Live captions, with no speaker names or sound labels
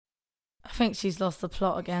I think she's lost the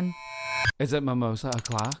plot again. Is it Mimosa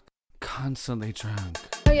o'clock? Constantly drunk.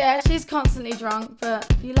 Oh yeah, she's constantly drunk, but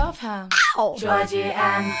you love her. Ow! Georgie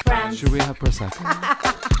and friends. Should we have Prosecco?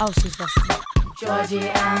 Oh, she's lost it. Georgie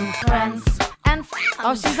and friends. And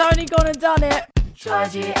oh, she's only gone and done it.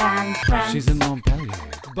 Georgie and friends. She's in Montpellier.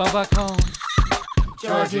 Babacon.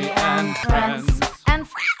 Georgie and friends. And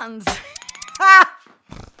friends. I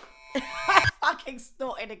fucking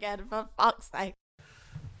snorted again, for fuck's sake.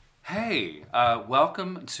 Hey,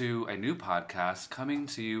 welcome to a new podcast coming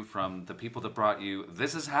to you from the people that brought you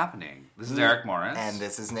This Is Happening. This is Eric Morris. And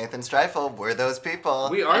this is Nathan Streifel. We're those people.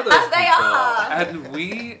 We are those people. They are. And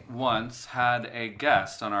we once had a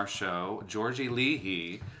guest on our show, Georgie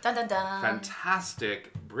Leahy. Dun dun dun.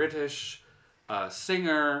 Fantastic British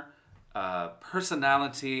singer,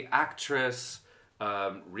 personality, actress,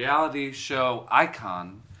 reality show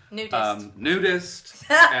icon. Nudist.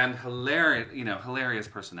 And hilarious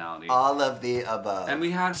personality. All of the above. And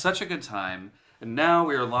we had such a good time. And now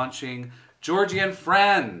we are launching Georgie and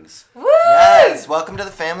Friends. Woo! Yes, welcome to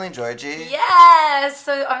the family, Georgie. Yes!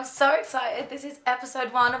 So I'm so excited. This is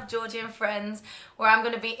episode 1 of Georgie and Friends, where I'm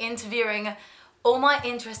going to be interviewing all my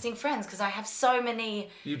interesting friends, because I have so many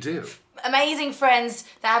You do. amazing friends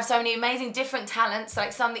that have so many amazing different talents,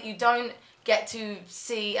 like some that you don't get to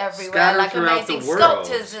see everywhere, Scattered like throughout amazing the world.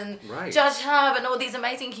 sculptors and Right. Judge Herb and all these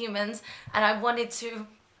amazing humans. And I wanted to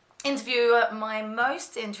interview my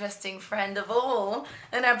most interesting friend of all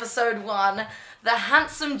in episode 1, the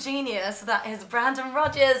handsome genius that is Brandon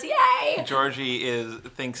Rogers. Yay! Georgie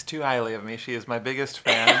thinks too highly of me. She is my biggest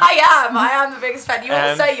fan. I am the biggest fan. You all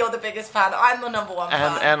And- say you're the biggest fan. I'm the number one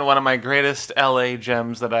fan. And one of my greatest LA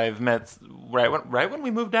gems that I've met right when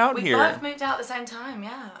we moved out We here. both moved out at the same time,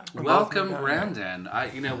 yeah. Welcome, Brandon.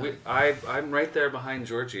 I'm right there behind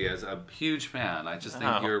Georgie as a huge fan. I just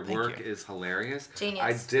think your thank work you. is hilarious. Genius.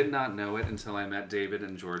 I did not know it until I met David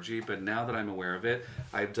and Georgie, but now that I'm aware of it,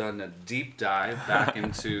 I've done a deep dive back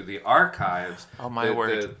into the archives. Oh, my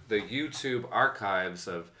word. The YouTube archives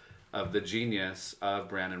of the genius of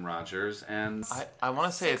Brandon Rogers, and I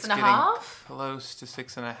want to say 6.5? it's getting close to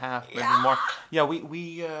 6.5, maybe more. Yeah,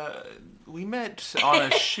 we met on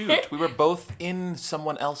a shoot. We were both in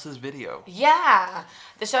someone else's video. Yeah,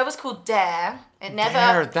 the show was called Dare. It never.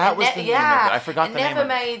 Dare, that was the name of it. I forgot the name It never of it.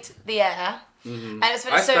 made the air. And it was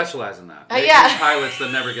I specialize in that. yeah. Making pilots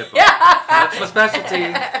that never get booked. That's my specialty.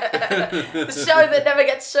 The show that never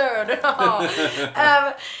gets shown.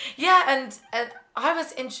 And I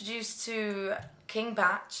was introduced to King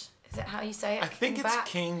Batch. Is that how you say it? I think it's Batch?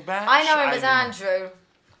 King Batch. I know him as Andrew.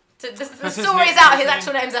 The His story's name- out. his His name-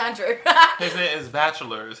 actual name's Andrew. His name is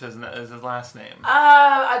Bachelor, is his last name.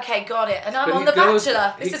 Oh, okay, got it. And I'm But on he The goes-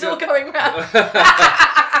 Bachelor. he This is go- all going round.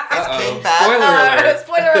 Is King Batch, Spoiler alert.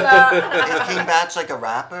 Spoiler alert. is King Batch like a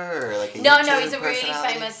rapper or like a No, YouTube he's a really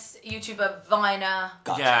personality? famous YouTuber, Viner.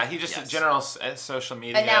 Gotcha. Yeah, he just Yes. a general social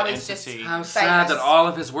media And now he's just- entity. How Famous. sad that all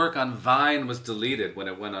of his work on Vine was deleted when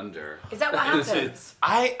it went under. Is that what happened?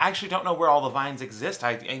 I actually don't know where all the Vines exist.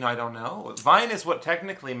 I don't know. Vine is what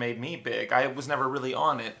technically made me big. I was never really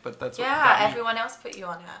on it, but that's what got Yeah, me. everyone else put you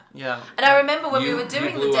on it. Yeah. And I remember when we You were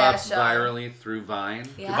doing blew the Dare up show. virally through Vine.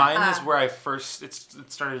 Yeah. Vine is where I first it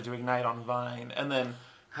started to ignite on Vine, and then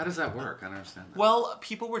How does that work? I don't understand that. well,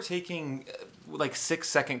 people were taking like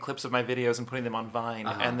 6-second clips of my videos and putting them on Vine,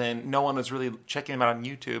 and then no one was really checking them out on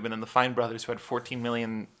YouTube. And then the Fine brothers, who had 14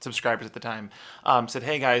 million subscribers at the time, said,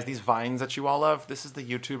 "Hey guys, these Vines that you all love, this is the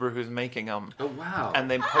YouTuber who's making them." Oh wow! And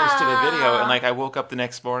they posted a video, and like I woke up the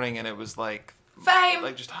next morning, and it was like Fame!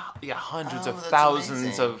 like just hundreds Oh, of that's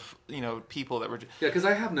thousands amazing. of people that were. Yeah, because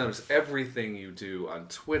I have noticed everything you do on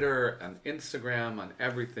Twitter, on Instagram, on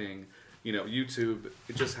everything. YouTube,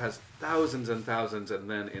 it just has thousands and thousands, and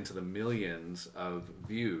then into the millions of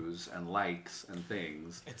views and likes and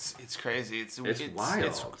things. It's crazy. It's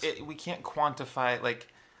wild. We can't quantify like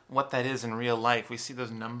what that is in real life. We see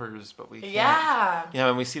those numbers, but we can't. Yeah. Yeah,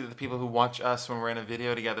 and we see that the people who watch us when we're in a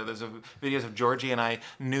video together, there's videos of Georgie and I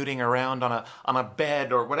nuding around on a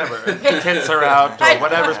bed or whatever. Tits are out or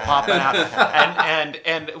whatever's popping out.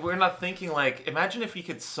 And we're not thinking like, imagine if you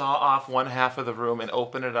could saw off one half of the room and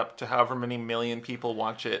open it up to however many million people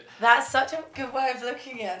watch it. That's such a good way of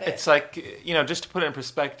looking at it. It's like, just to put it in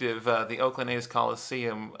perspective, the Oakland A's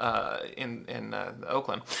Coliseum in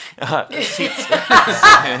Oakland seats...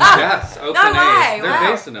 Yes, Oakland way, A's. They're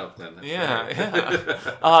wow. based in Oakland. That's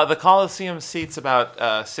right. Yeah. The Coliseum seats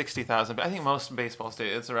about 60,000. I think most baseball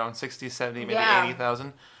stadiums, it's around 60, 70, maybe Yeah.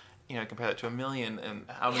 80,000. compare that to 1 million, and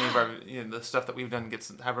how many of our, the stuff that we've done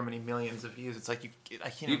gets however many millions of views. It's like I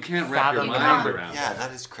can't. You can't wrap your fathom mind the around. Yeah, it.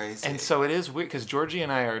 that is crazy. And so it is weird because Georgie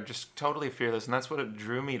and I are just totally fearless, and that's what it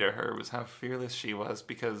drew me to her, was how fearless she was.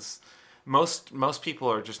 Because most people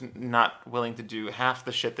are just not willing to do half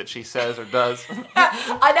the shit that she says or does.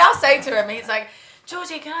 I now say to him, he's like,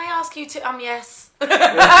 Georgie, can I ask you to? Yes. You don't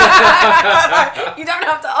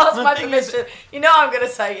have to ask my permission. You know I'm going to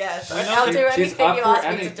say yes. I'll do She's anything up you for ask me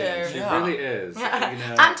anything. to do. She really is.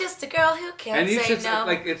 I'm just a girl who can't And you say should no.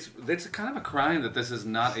 like it's kind of a crime that this is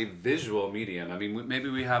not a visual medium. I mean, maybe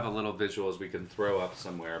we have a little visuals we can throw up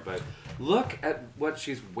somewhere, but look at what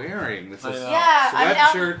she's wearing. This is Yeah, I'm now-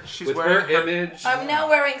 sweatshirt She's with wearing her her- image. I'm now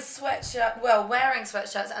wearing wearing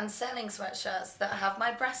sweatshirts and selling sweatshirts that have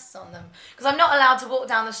my breasts on them. Because I'm not allowed to walk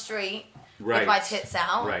down the street with my tits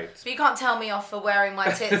out. Right. So you can't tell me off for wearing my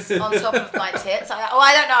tits on top of my tits.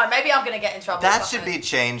 I don't know. Maybe I'm going to get in trouble. That should be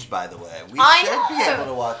changed, by the way. We I should be know. able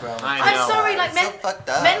to walk around with I I'm know. sorry, like It's so fucked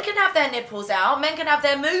up. men can have their nipples out, men can have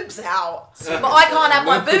their moobs out, but I can't have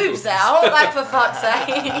my boobs out. Like, for fuck's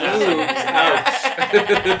sake.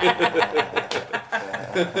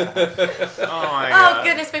 Oh my Oh god.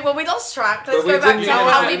 goodness me! Well, we lost track. Let's But we go back didn't, to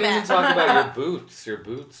how we we didn't met. talk about your boots. Your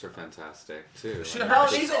boots are fantastic too. Oh,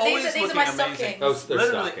 She's these are always my looking amazing. stockings. Oh, they're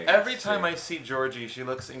Literally, stockings. every time Yeah. I see Georgie, she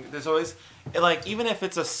looks. There's always, like, even if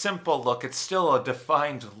it's a simple look, it's still a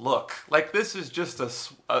defined look. Like, this is just a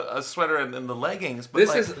sweater and the leggings. But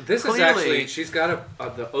This is clearly, actually she's got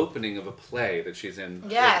the opening of a play that she's in.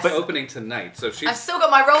 Yes. It's opening tonight, so she's I've still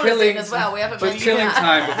got my rollers killing in as well. We haven't but mentioned killing that.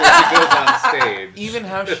 time before she goes on stage. even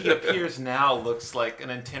how she appears now looks like an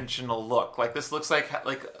intentional look. Like, this looks like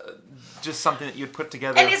just something that you'd put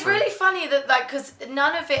together. And it's for- really funny that, like, because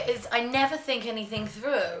none of it is, I never think anything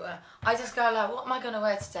through. I just go, like, what am I going to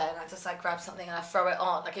wear today? And I just, like, grab something and I throw it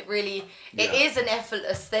on. Like, it Yeah. is an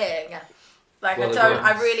effortless thing. Like, Well, it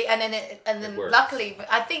I works. really, and then works. luckily,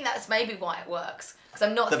 I think that's maybe why it works. Because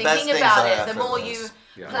I'm not The best thinking things about are it. The more you effortless.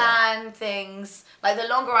 Yeah. plan things, like, the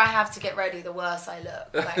longer I have to get ready, the worse I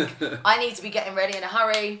look. Like, I need to be getting ready in a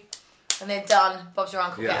hurry. And then done. Bob's your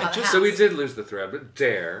uncle. Get out of the house. So we did lose the thread, but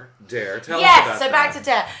Dare, tell us about Yes, so that. back to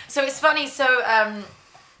Dare. So it's funny, so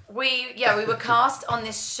we were cast on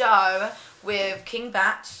this show with King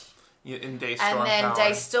Batch in Daystorm. and then Power.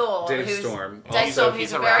 Daystorm, Dave who's Storm. Daystorm,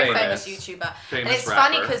 He's who's a a very rapper. famous YouTuber. And Famous it's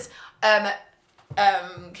funny rapper. because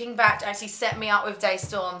King Batch actually set me up with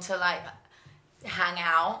Daystorm to like hang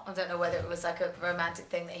out. I don't know whether it was like a romantic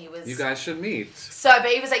thing that he was. You guys should meet. So,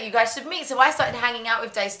 but he was like, you guys should meet. So I started hanging out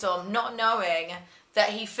with Daystorm, not knowing that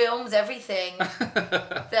he films everything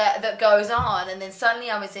that goes on. And then suddenly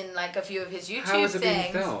I was in like a few of his YouTube How is it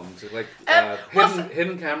things. being filmed? Like well,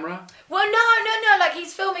 hidden camera? Well, no. Like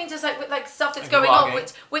he's filming just like with like stuff that's Like going on,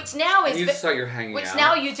 vlogging. which now is And you just thought you're hanging which out.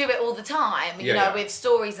 now you do it all the time, you Yeah, know, yeah. with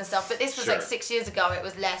stories and stuff. But this was like Sure. 6 years ago. It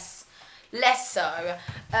was less so.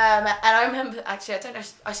 And I remember actually, I don't know.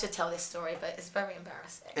 If I should tell this story, but it's very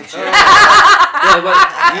embarrassing. Well, but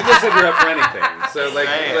you just said you're up for anything. So like,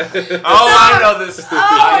 I know this. Oh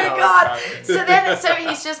I my know god! this. So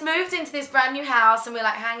he's just moved into this brand new house, and we're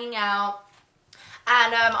like hanging out.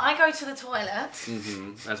 And I go to the toilet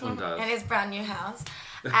as one does. in his brand new house,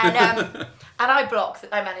 and I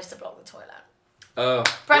managed to block the toilet. Oh,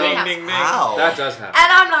 Brand new Ding, house. ding, ding. Wow. that does happen.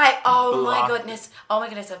 And I'm like, oh my Block. goodness,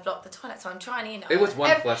 I've blocked the toilet. So I'm trying to, you know. It was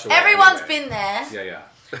one flush away Everyone's anyway. been there. Yeah.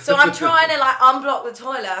 So I'm trying to like unblock the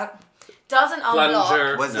toilet. Doesn't unblock.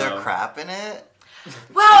 Plunger. Was there No. crap in it?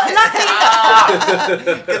 Well,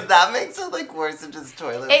 luckily, Because that makes it like worse than just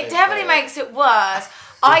toilet it paper. definitely makes it worse.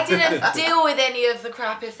 I didn't deal with any of the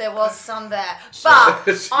crap if there was some there. But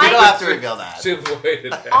You don't have to reveal that. She avoided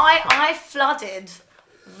it. I flooded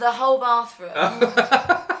the whole bathroom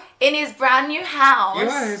in his brand new house. You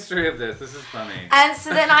have a history of this. This is funny. And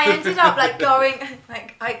so then I ended up like going,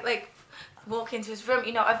 I walk into his room.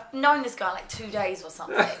 You know, I've known this guy like 2 days or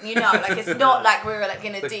something. You know, like it's not like we were like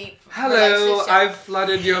in a deep Hello, relationship. I've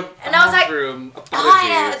flooded your And I was like, bathroom.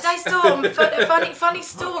 Hi, Apologies. Daystorm. Funny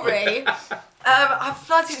story. I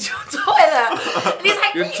flooded your toilet. And he's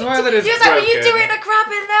like, Your toilet is he was like, were you broken. doing a crap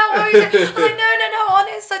in there? What were you doing? I was like, no,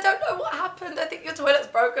 honest, I don't know what happened. I think your toilet's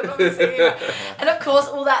broken, obviously. And of course,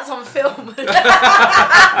 all that's on film.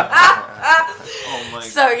 Oh my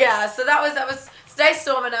So yeah, so that was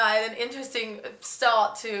Daystorm and I had an interesting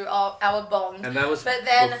start to our bond. And that was But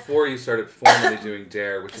then- before you started formally doing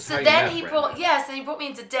Dare, which is how So you then met he Brandon. so he brought me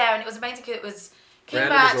into Dare, and it was amazing because it was King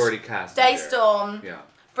Brandon Batch, was already cast in Dare. Daystorm, Yeah.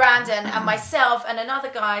 Brandon, and myself, and another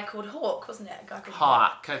guy called Hawk, wasn't it? A guy called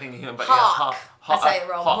Hawk, I think but Hawk. yeah, I say it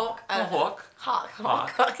wrong. Hawk. I don't know. Hawk. Hawk. Hawk.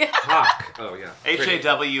 Hawk. Hawk. Oh, yeah.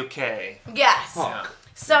 HAWK. Yes. Hawk.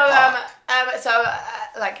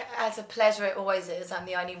 Like as a pleasure, it always is. I'm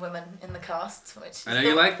the only woman in the cast, which I know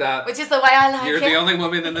you like that. which is the way I like You're it. the only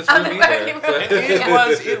woman in this I'm room the only either. woman.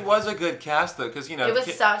 It was a good cast though, because It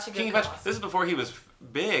was such a good King cast. Batch. This is before he was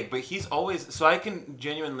big, but he's always. So I can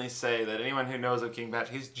genuinely say that anyone who knows of King Batch,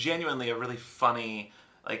 he's genuinely a really funny,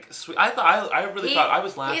 like sweet. I really thought I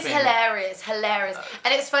was laughing. He's hilarious.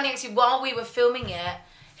 And it's funny actually. While we were filming it,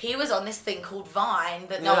 he was on this thing called Vine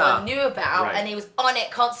that no Yeah. one knew about, Right. and he was on it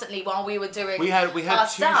constantly while we were doing. We had our two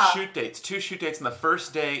stuff. shoot dates, and the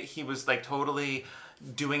first day he was like totally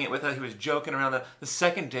doing it with us. He was joking around. The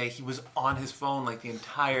second day he was on his phone like the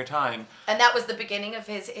entire time. And that was the beginning of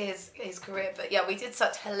his career. But yeah, we did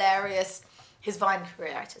such hilarious. His Vine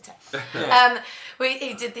career, I should say.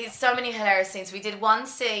 He did so many hilarious scenes. We did one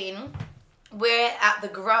scene. We're at the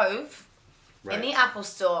Grove in Right. the Apple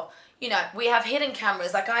Store. You know, we have hidden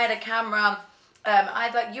cameras. Like I had a camera.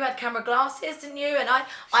 You had camera glasses, didn't you? And I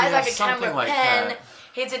had Yeah, like a something camera like pen. that.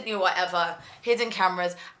 Hidden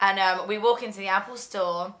cameras. And we walk into the Apple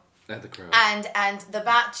Store. At the Crow. And the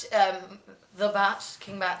Batch,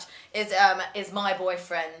 King Batch, is my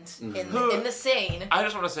boyfriend in the scene. I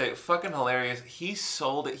just want to say, fucking hilarious. He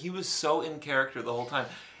sold it. He was so in character the whole time.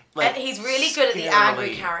 Like, And he's really good at the scarily.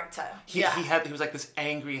 angry character. He was like this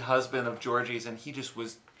angry husband of Georgie's, and he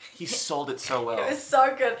sold it so well. It was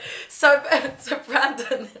so good. So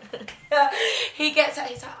Brandon, he gets out,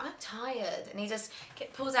 he's like, I'm tired. And he just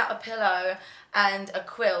pulls out a pillow and a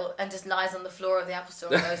quilt and just lies on the floor of the Apple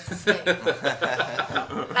Store and goes to sleep. and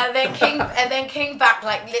then King back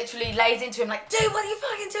like literally lays into him like, dude, what are you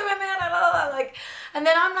fucking doing, man? Like, and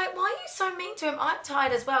then I'm like, why are you so mean to him? I'm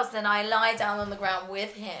tired as well. So then I lie down on the ground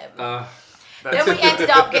with him. Then we ended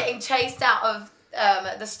up getting chased out of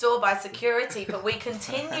the store by security, but we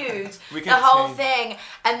continued the whole thing.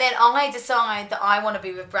 And then I decide that I want to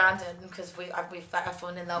be with Brandon because I've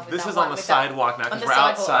fallen in love with This that is one, on the with that- sidewalk now, on because the we're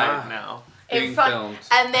sidewalk. outside now. Being filmed.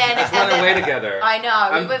 And then Let's run away together. I know.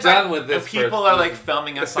 I'm done with The this. people are like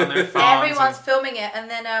filming us on their phones. Everyone's filming it, and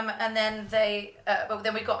then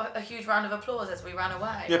we got a huge round of applause as we ran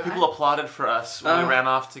away. Yeah, right? people applauded for us when we ran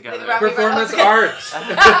off together. They ran- Performance Okay. art.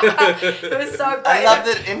 It was so great. I love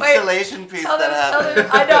that installation piece Tell that happened. them,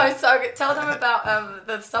 I know, so good. Tell them about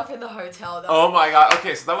the stuff in the hotel. Though. Oh my god!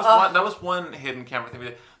 Okay, so that was one hidden camera thing we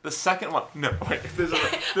did. The second one, no, wait. There's one we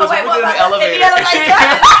did in the elevator. In the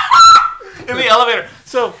elevator. In the elevator.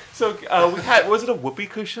 So we had. Was it a whoopee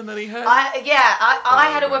cushion that he had? I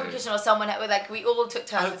had a whoopee cushion, or someone had, like we all took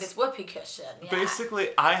turns with this whoopee cushion. Yeah. Basically,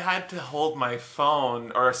 I had to hold my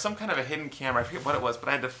phone or some kind of a hidden camera. I forget what it was, but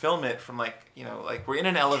I had to film it from like we're in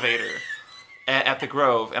an elevator at the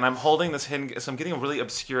Grove, and I'm holding this hidden. So I'm getting a really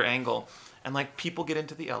obscure angle, and like people get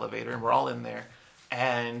into the elevator, and we're all in there,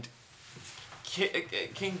 and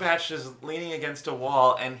King Batch is leaning against a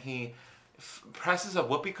wall, and he presses a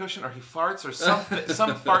whoopee cushion, or he farts, or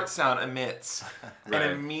some fart sound emits, Right.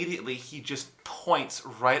 and immediately he just points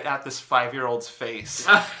right at this 5-year-old's face.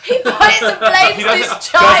 He points and blames this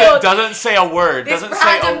child. Doesn't say a word. This Doesn't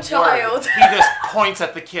say a random word. child. He just points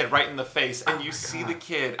at the kid right in the face, and you see the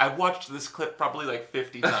kid. I watched this clip probably like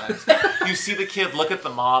 50 times. You see the kid look at the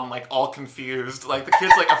mom like all confused. Like the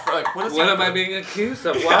kid's like what is What he am I doing? being accused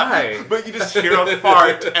of? Why? But you just hear a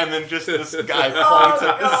fart, and then just this guy points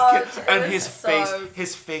at God, this kid, it and was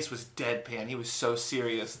his face was deadpan. He was so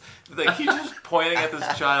serious. Like he's just pointing at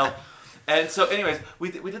this child. And so, anyways, we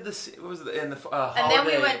did this. What was it in the holiday? And then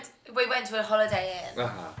we went to a Holiday Inn.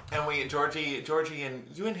 And Georgie, and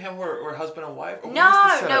you and him were husband and wife. Or what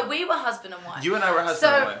was the No, setup? we were husband and wife. You and I were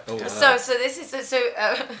husband and wife. Oh, wow. So this is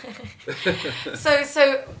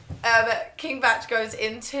King Batch goes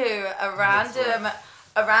into a random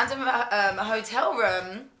hotel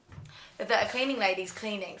room that a cleaning lady's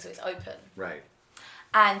cleaning, so it's open, Right.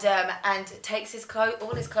 and takes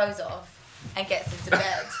all his clothes off and gets into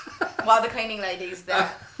bed while the cleaning lady's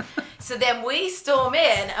there. So then we storm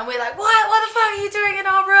in and we're like, what the fuck are you doing in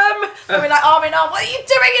our room? And we're like, arm in arm, what are you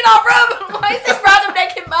doing in our room? Why is this random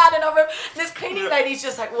naked man in our room? And this cleaning lady's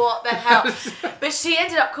just like, what the hell? But she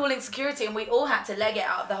ended up calling security and we all had to leg it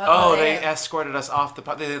out of the hotel. Oh, they escorted us off the.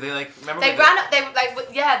 They like remember. They ran up. They like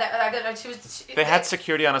I don't know. They had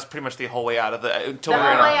security on us pretty much the whole way out of until The we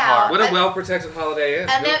were in whole our way car. out. What a well-protected Holiday Inn.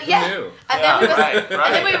 And then, Who knew? And Yeah, then we were, right.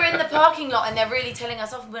 and then we were in the parking lot, and they're really telling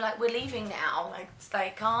us off. And we're like, we're leaving now. Like, it's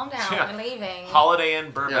like, calm down, Yeah. we're leaving. Holiday Inn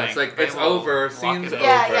Burbank. Yeah, it's like, They it's will over, walk scene's it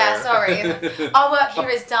out. Yeah, over. sorry. Our work here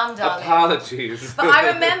is done, darling. Apologies. But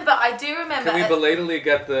I do remember. Can we belatedly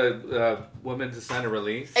get the woman to sign a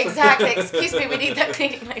release? Exactly. Excuse me, we need that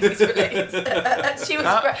cleaning lady's release. She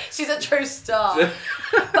was great. She's a true star.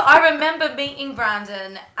 But I remember meeting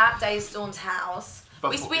Brandon at Dave Storm's house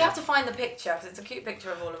We have to find the picture because it's a cute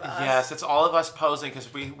picture of all of us. Yes, it's all of us posing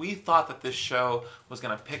because we thought that this show was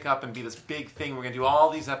going to pick up and be this big thing. We're going to do all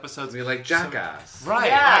these episodes. Be like Jackass. Right,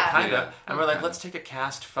 Yeah. kind Yeah. of. And we're like, let's take a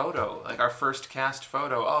cast photo, like our first cast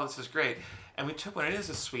photo. Oh, this is great. And we took one. It is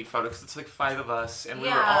a sweet photo because it's like 5 of us, and we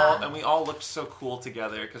all looked so cool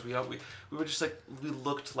together because we were just like we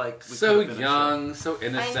looked like we So could have been a show. young, so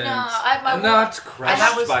innocent, my and not wa-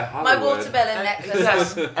 crushed by My Hollywood. watermelon necklace.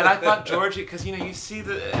 Yes, and I thought Georgie, because you see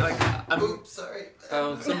the like. Oops, sorry.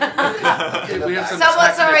 Oh, we have some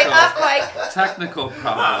Someone, sorry, earthquake. technical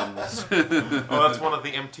problems. Oh, that's one of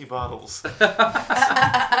the empty bottles.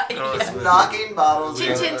 Just knocking bottles.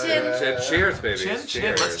 Chin, chin, over. chin. Cheers, baby. Chin,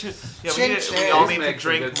 chin. Let's cheers. Yeah, Chin, we chin. all need to Make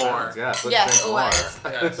some drink good more. times. Yes, let's Yes, drink more. always.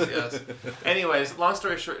 Yes, yes. Anyways, long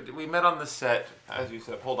story short, we met on the set, as you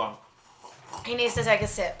said. Hold on. He needs to take a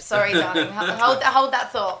sip. Sorry, darling. Hold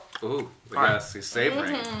that thought. Ooh, Alright. yes, he's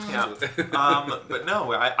savoring. Yeah. But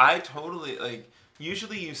no, I totally like.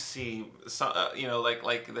 Usually you see,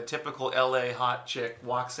 like the typical LA hot chick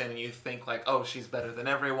walks in and you think like, oh, she's better than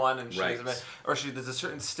everyone, and she's Right. there's a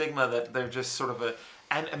certain stigma that they're just sort of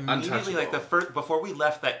and immediately like Untouchable. before we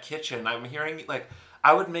left that kitchen, I'm hearing like.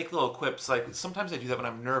 I would make little quips, like sometimes I do that when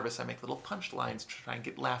I'm nervous. I make little punchlines to try and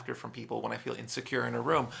get laughter from people when I feel insecure in a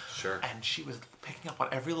room. Sure. And she was picking up on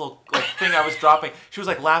every little thing I was dropping. She was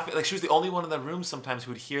like laughing, like she was the only one in the room sometimes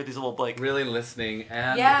who would hear these little like. Really listening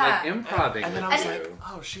and Yeah. like improving And then I with was you. like,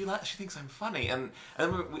 oh, she thinks I'm funny, and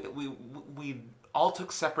then we all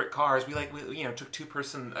took separate cars. We took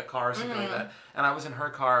 2-person cars, something like that. And I was in her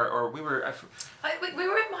car, or we were. We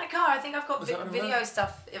were in my car. I think I've got Was that what it video was?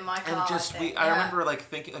 stuff in my car. And just think. I remember like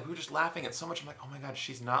thinking like we were just laughing at so much. I'm like, oh my god,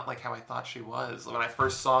 she's not like how I thought she was when I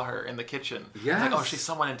first saw her in the kitchen. Yes. Like, oh, she's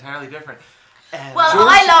someone entirely different. And Well, George-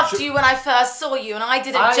 I loved you when I first saw you, and I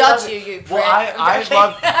didn't I judge loved you, it. you prick. Well, I I'm joking.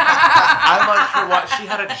 loved her. She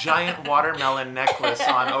had a giant watermelon necklace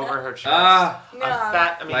on over her chest. Ah, A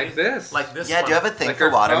fat, I mean, like this. Like this. Yeah, one. do you have a thing Like for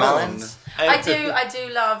her watermelons? I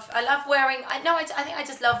do love wearing. I think I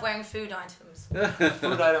just love wearing food items.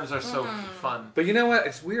 Food items are so fun. But you know what?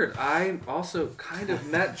 It's weird. I also kind of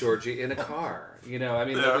met Georgie in a car. You know, I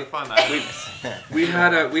mean, They're we, fun.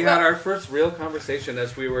 we had our first real conversation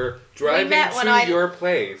as we were driving met when to your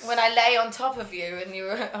place. When I lay on top of you and you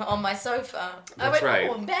were on my sofa. I That's went, right.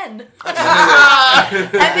 oh, Ben.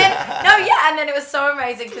 and then it was so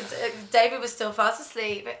amazing because David was still fast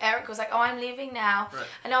asleep. Eric was like, oh, I'm leaving now. Right.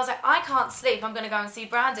 And I was like, I can't sleep. I'm going to go and see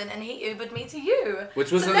Brandon. And he Ubered me to you.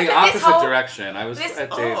 Which was So in look the at this opposite whole- direction. I was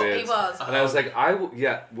at David's. he was. And I was like,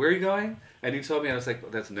 where are you going? And you told me, I was like,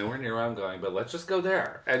 that's nowhere near where I'm going, but let's just go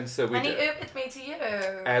there. And so we And he did. Ubered me to you.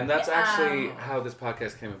 And that's Yeah. actually how this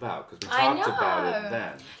podcast came about, because we I talked about know. it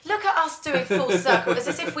then. Look at us doing full circle. It's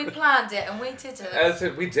as if we planned it and we didn't. As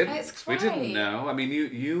if we didn't. It's We didn't great. know. I mean,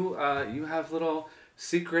 you have little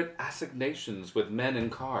secret assignations with men in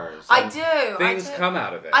cars. I and do. Things I do. come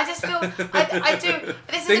out of it. I just feel I do.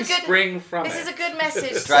 This Things is a good. spring from This it. is a good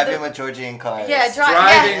message. to Driving the- with Georgie in cars. Yeah,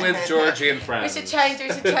 Driving yeah. with Georgie and We friends. should change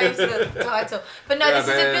the title. But no, this is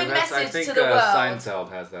a good I message think to the world. Seinfeld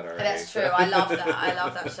has that already. That's true. I love that. I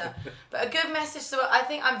love that show. But a good message to. I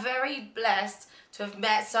think I'm very blessed to have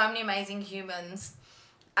met so many amazing humans,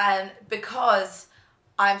 and because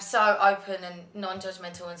I'm so open and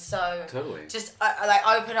non-judgmental and so Totally. just like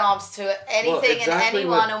open arms to anything exactly and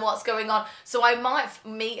anyone what- and what's going on. So I might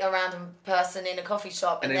meet a random person in a coffee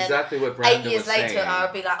shop, and, And then exactly what Brandon 8 years was later, saying.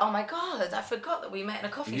 I'll be like, "Oh my god, I forgot that we met in a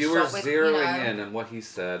coffee You were shop." with, zeroing in on what he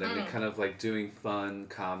said and kind of like doing fun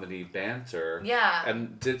comedy banter. Yeah.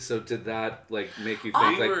 And did that like make you Oh.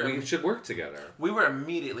 think We like were- we should work together? We were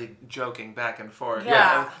immediately joking back and forth.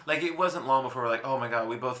 Yeah. Like it wasn't long before we're like, oh my god,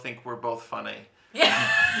 we both think we're both funny. Yeah.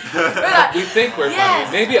 We're like, We think we're Yes.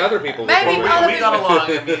 funny. Maybe other people. Maybe would other We got along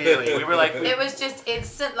immediately. We were like, it was just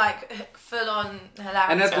instant, like full on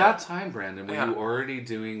hilarity. And at that time, Brandon, were Yeah. you already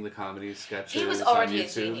doing the comedy sketches? he was on already a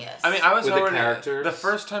YouTube? genius. I mean, I was With the already characters? the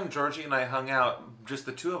first time Georgie and I hung out, just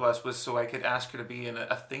the two of us, was so I could ask her to be in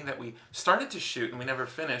a thing that we started to shoot and we never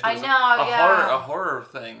finished. It I was know, a yeah. horror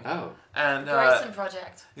thing. Oh. And Grayson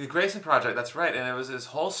Project. the Grayson Project, that's right. And it was this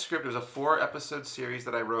whole script. It was a 4-episode series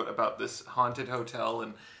that I wrote about this haunted hotel,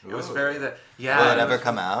 and it was Ooh. very Will yeah. it ever was-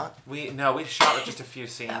 come out? We shot with just a few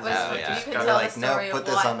scenes. That was- and it yeah. just You got can They're tell like, the no, story put of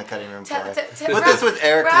this why- on the cutting room Tell- floor. tell- Put this with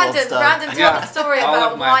Eric Brandon, Goldstone. Brandon, tell Yeah. the story All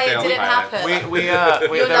about of my why it failed didn't pilots. happen. we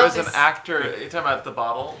You'll there was love an this. actor. You're talking about the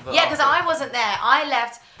bottle. Yeah, because I wasn't there. I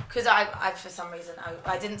left because I for some reason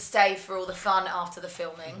I didn't stay for all the fun after the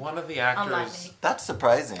filming. One of the Unlike actors. me. That's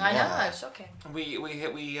surprising. I yeah. know, shocking.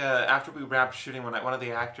 We after we wrapped shooting one of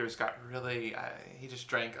the actors got really he just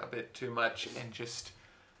drank a bit too much and just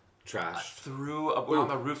trash. We're on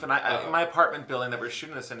the roof, and my apartment building that we're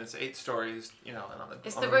shooting this in, it's 8 stories, and on the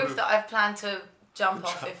It's on the the roof that I've planned to jump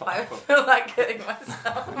off if I feel like killing myself.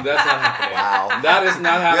 That's not happening. Wow. That is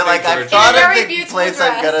not happening. You're like, I Georgie. thought In a very of the beautiful place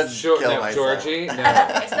I'm dress. gonna Sure, kill no, myself. Georgie. No,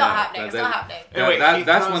 It's not happening. It's not happening. Anyway, he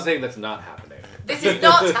that's throws- one thing that's not happening. This is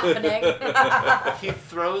not happening. He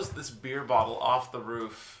throws this beer bottle off the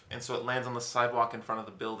roof, and so it lands on the sidewalk in front of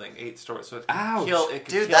the building, 8 stories. So it could Ouch. kill. It could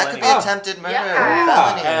Dude, kill that could be anyone. attempted murder Yeah. or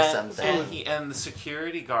felony or And something. and the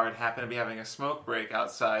security guard happened to be having a smoke break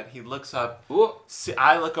outside. He looks up. Whoa.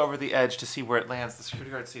 I look over the edge to see where it lands. The security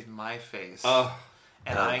guard sees my face, and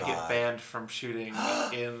Oh, I God. get banned from shooting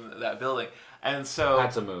in that building. And so,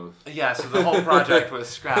 That's a move. yeah, so the whole project was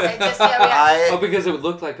scrapped. It just, yeah, Oh, because it would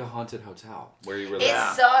look like a haunted hotel where you were like,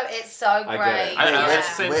 it's so I great. get it. I know yeah. it's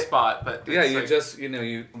the same Wait. spot, but yeah, it's you like- just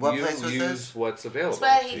you What you place was use this? what's available. It's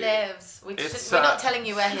where to he you. lives. We're It's, not telling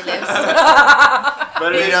you where he lives.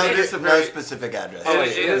 But We it don't is do a no very, specific address. Oh, it-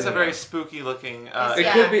 wait, it yeah, is a yeah. very spooky looking. It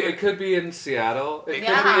Yeah. could be in Seattle. It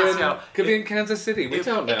Yeah. could be in Seattle. could be in Kansas City. We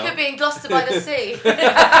don't know. It could be in Gloucester by the sea.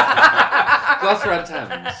 Gloucester on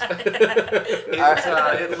Thames.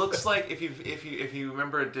 It looks like if you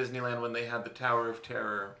remember at Disneyland when they had the Tower of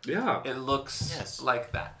Terror, Yeah. it looks Yes.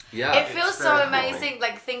 like that. Yeah. It feels It's so very amazing.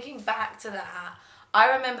 Like thinking back to that,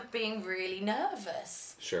 I remember being really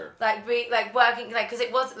nervous. Sure. Like working, like because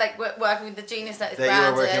it was like working with the genius that is That you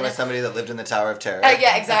Brandon. were working with somebody that lived in the Tower of Terror.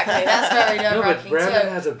 Yeah, exactly. That's very No, nerve but wracking Brandon too.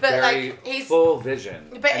 has a But very like he's full vision,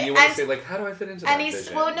 But- and you want to and- say like, how do I fit into and that he's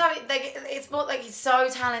vision? well, no, like it's more like he's so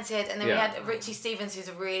talented. And then we Yeah. had Richie Stevens, who's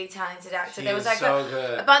a really talented actor. He There was is like so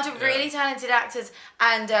good. a bunch of Yeah. really talented actors,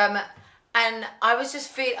 and I was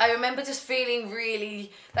just I remember just feeling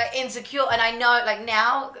really like insecure. And I know like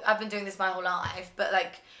now I've been doing this my whole life, but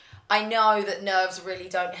like I know that nerves really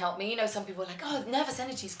don't help me. You know, some people are like, oh, nervous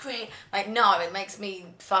energy is great. Like, no, it makes me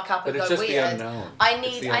fuck up and But it's go just the weird. unknown. I It's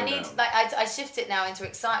need the unknown. like I shift it now into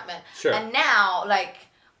excitement. Sure. And now like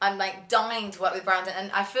I'm like dying to work with Brandon, and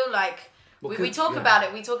I feel like Well, we talk yeah. about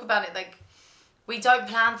it. We talk about it like we don't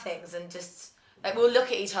plan things and just. Like we'll look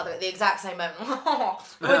at each other at the exact same moment.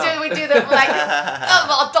 we do the like,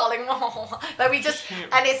 oh darling, like we just,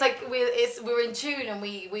 and it's like we're in tune, and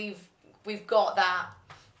we've got that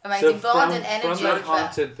amazing bond and energy. From that but-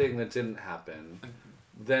 haunted thing that didn't happen,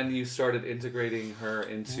 then you started integrating her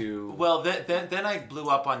into. Well, then I blew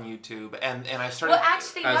up on YouTube, and I started. Well,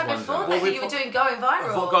 actually, As no. one Before does. that, Well, you were doing going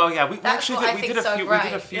viral. Well, go, yeah, we That's actually what I did, we think did a so few great. we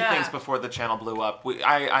did a few Yeah. things before the channel blew up.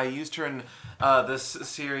 I used her in this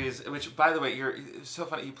series, which by the way, you're so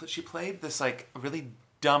funny. She played this like really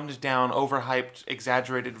dumbed down, overhyped,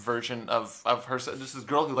 exaggerated version of her. This is a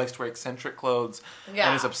girl who likes to wear eccentric clothes Yeah.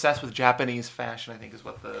 and is obsessed with Japanese fashion. I think is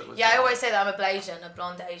what the was Yeah, I the- always say that I'm a Blasian, a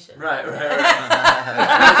blonde Asian. Right.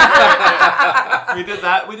 we did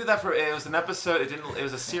that for it was an episode. It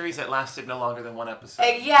was a series that lasted no longer than one episode.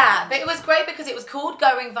 Yeah, but it was great because it was called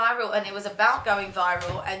Going Viral, and it was about going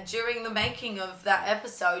viral. And during the making of that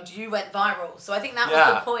episode, you went viral. So I think that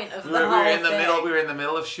was the point of we the were, whole we were in the thing. middle. We were in the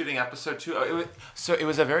middle of shooting episode 2. It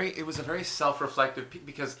was a very self-reflective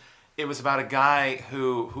because it was about a guy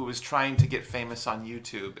who was trying to get famous on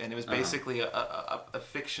YouTube, and it was basically a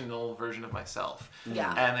fictional version of myself.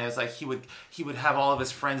 Yeah. And it was like he would have all of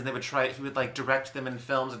his friends, and they would try. He would like direct them in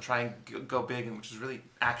films and try and go big, and which is really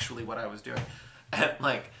actually what I was doing. And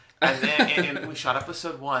like. And then and we shot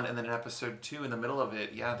episode 1, and then in episode 2, in the middle of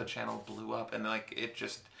it, the channel blew up, and like it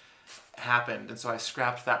just happened. And so I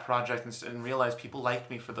scrapped that project and realized people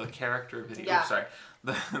liked me for the character video. Yeah. Sorry,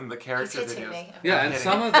 the He's character hitting videos. me. Yeah, I'm and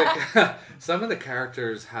kidding. some of the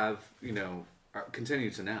characters have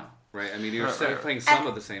continue to now, right? I mean, you're Right. playing some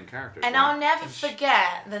of the same characters. And right? I'll never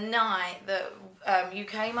forget the night that you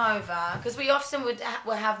came over, because we often would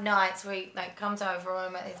have nights where you like comes over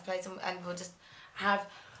home at his place and we'll just have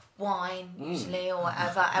wine usually or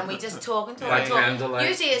whatever, and we just talk and talk Like and talk. candlelight.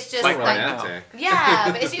 Usually it's just like like romantic.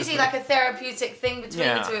 yeah, but it's usually like a therapeutic thing between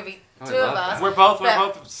Yeah. the two I of love us. that. We're both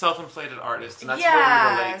But- self-inflated artists, and that's where we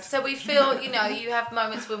yeah, relate. so we feel you have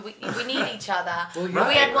moments when we need each other. Well, But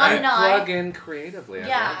we had one you night. plug in creatively. I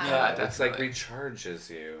Yeah. love Yeah, that. It's like definitely. recharges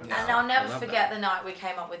you. And I'll never I love forget that. the night we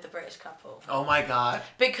came up with the British couple. Oh my God,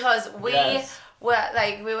 Because we Yes. we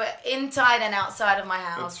were inside and outside of my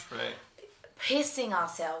house, that's right. pissing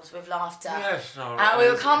ourselves with laughter. Yes, all And right. we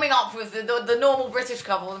were coming up with the normal British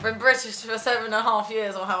couple. We've been British for 7.5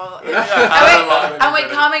 years or however. And we're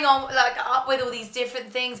coming on like up with all these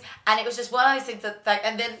different things, and it was just one of those things that like,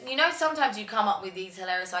 and then sometimes you come up with these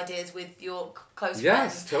hilarious ideas with your close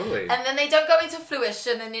Yes, friends. totally. And then they don't go into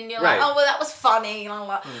fruition, and then you're Right. like, oh well, that was funny,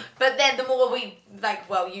 But then the more we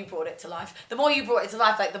you brought it to life. The more you brought it to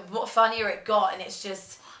life, like the more funnier it got, and it's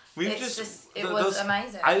just It was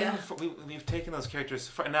amazing. We've taken those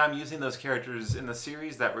characters, and now I'm using those characters in the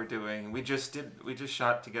series that we're doing. We just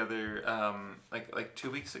shot together like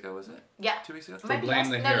 2 weeks ago, was it? Yeah. 2 weeks ago. Maybe Blame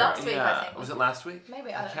the Hero. last week, Yeah. I think. Was it last week?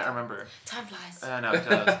 Maybe, I can't remember. Time flies. No, it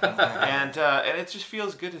does. and it just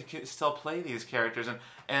feels good to still play these characters,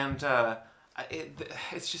 and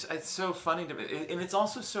it's so funny to me, and it's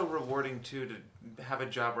also so rewarding too to have a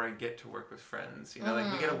job where I get to work with friends. You know,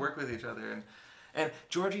 like we get to work with each other, and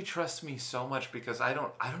Georgie trusts me so much because I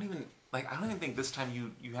don't even think this time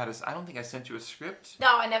you had I don't think I sent you a script.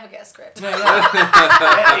 No, I never get a script. Yeah.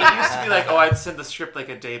 It used to be like, I'd send the script like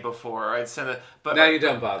a day before, or I'd send it. But now you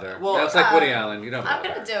don't bother. Well, that's like Woody Allen. You don't bother.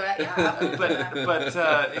 I'm gonna do it.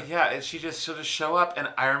 Yeah. She'll just show up, and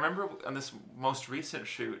I remember on this most recent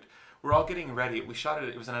shoot, we're all getting ready. We shot it.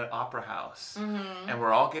 It was in an opera house, and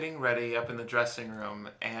we're all getting ready up in the dressing room.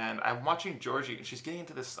 And I'm watching Georgie, and she's getting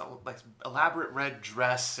into this like elaborate red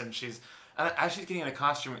dress, and as she's getting in a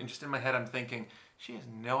costume, and just in my head, I'm thinking, she has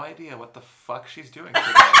no idea what the fuck she's doing today.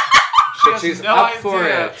 She's up for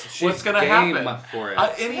it. What's gonna game happen? Up for it.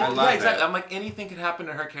 Exactly. I'm like, anything could happen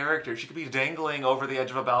to her character. She could be dangling over the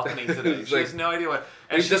edge of a balcony today. She has no idea what.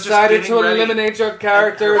 And We've she's decided just to getting ready. eliminate your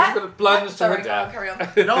character. It's going to plunge to her Sorry, death. carry on.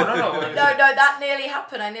 No. No, that nearly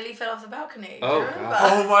happened. I nearly fell off the balcony. Do you Oh, remember? God.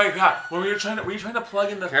 Oh my god! Were you trying to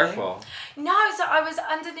plug in the Careful. No, so I was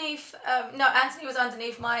underneath. Anthony was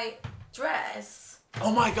underneath my dress. thing?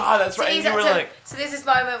 Oh my god! That's right. And you were like, so there's this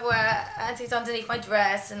moment where Anthony's underneath my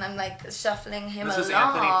dress, and I'm like shuffling him this along. is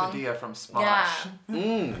Anthony Padilla from Smosh.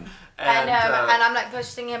 Yeah. And And I'm like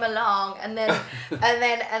pushing him along, and then and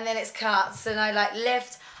then it's cuts, and I like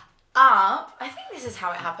lift up. I think this is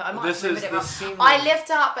how it happened. I might have remembered it wrong. scene. I lift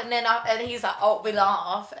up, and then and he's like, oh, we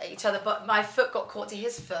laugh at each other, but my foot got caught to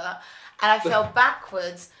his foot, and I fell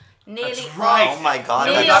backwards, nearly That's right. off, Oh my god,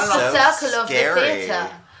 nearly that's off the so circle scary. of the theatre.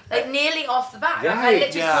 Like nearly off the back. Like, I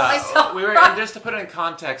literally Yeah, caught myself. we were. And just to put it in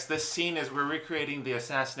context, this scene is we're recreating the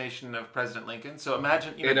assassination of President Lincoln. So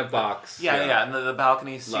imagine In a box. Yeah, and the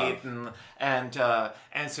balcony seat, Love. and so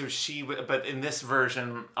but in this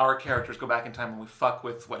version, our characters go back in time and we fuck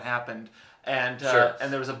with what happened, and Sure.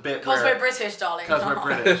 and there was a bit Because where we're British, darling. because we're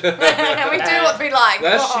British. and we do what we like.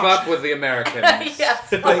 Let's Gosh. fuck with the Americans. Yes.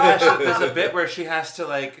 But yeah, there's a bit where she has to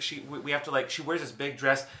we have to she wears this big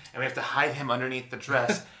dress and we have to hide him underneath the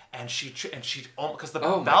dress. And she because the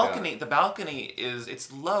Oh my balcony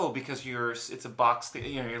it's low because it's a box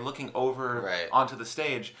you're looking over Right. onto the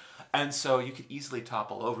stage, and so you could easily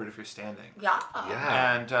topple over it if you're standing. Yeah.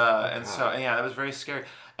 Yeah. And so yeah, that was very scary.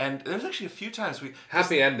 And there's actually a few times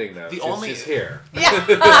Happy ending though. She's here. and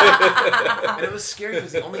it was scary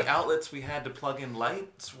because the only outlets we had to plug in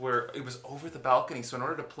lights it was over the balcony. So in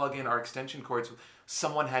order to plug in our extension cords,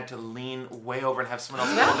 someone had to lean way over and have someone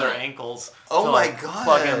else hold their ankles Oh to my like,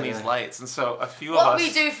 plug in God. these lights. And so a few What of us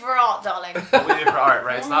we do for art, darling. what we do for art,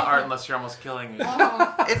 right? It's not art unless you're almost killing me.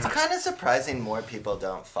 It's kind of surprising more people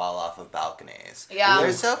don't fall off of balconies. Yeah.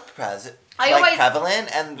 They're so I always-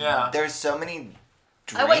 prevalent, and Yeah. there's so many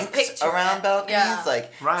I always drinks picture around it. balconies, Yeah.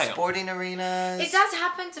 like Right. sporting arenas. It does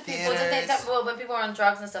happen to people, doesn't it? theaters. Well, when people are on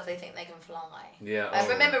drugs and stuff, they think they can fly. Yeah. I oh,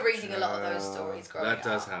 remember reading a lot of those true. stories growing That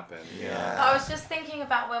does up. happen. Yeah. I was just thinking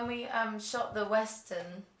about when we shot the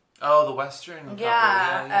Western. Oh, the Western couple.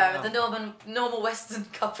 Yeah. The normal Western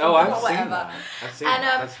couple Oh, or I've seen whatever. that. I've seen And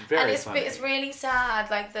that. That's very and it's funny. it's really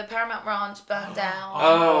sad. Like the Paramount Ranch burned down.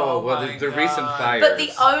 Oh, well, my the recent God. fires. But the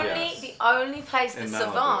yes. only place that In Malibu.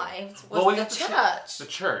 survived was Well, we the have to say- church. The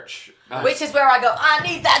church. Which is where I go, I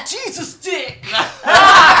need that Jesus dick!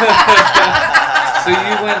 So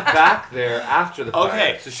you went back there after the fire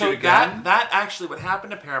Okay, to shoot so again? that actually what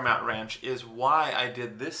happened to Paramount Ranch is why I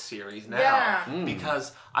did this series now. Yeah.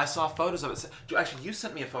 Because I saw photos of it. Actually, you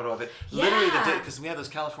sent me a photo of it. Literally the Yeah. day, because we had those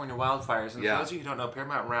California wildfires. And Yeah. for those of you who don't know,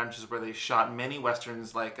 Paramount Ranch is where they shot many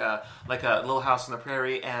westerns, like a Little House on the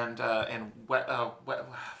Prairie and what the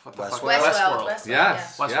fuck? Westworld. Westworld.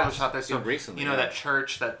 Yes. Westworld was shot there. So recently, you know yeah. that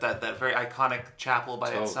church, that very iconic chapel by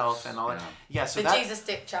Totes, itself, and all that. yeah. Yeah. So The that, Jesus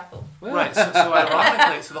Dick Chapel. Right, so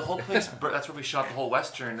ironically, so the whole place, that's where we shot the whole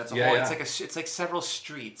Western. That's a Yeah, whole, yeah. it's like several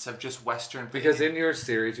streets of just Western. Because in your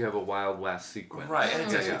series you have a Wild West sequence. Right,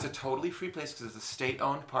 and Yeah, it's a totally free place because it's a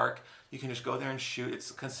state-owned park. You can just go there and shoot.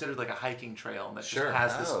 It's considered like a hiking trail that Sure. just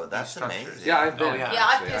has this. Oh, that's these structures. amazing. Yeah, I've been. Oh, yeah. Yeah,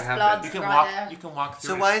 I've actually. pissed I have blood. been. You can Right walk. there. You can walk through.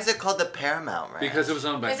 So it. why is it called the Paramount Ranch? Because it was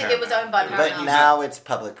owned by Because it was owned by Paramount. But Paramount. now it's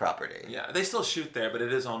public property. Yeah, they still shoot there, but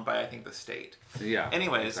it is owned by I think the state. Yeah.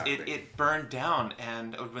 Anyways, exactly. it burned down,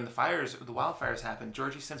 and when the wildfires happened,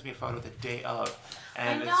 Georgie sends me a photo the day of, I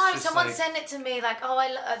and know, it's just someone like, sent it to me, like,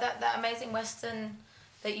 that amazing Western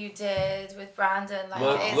that you did with Brandon, like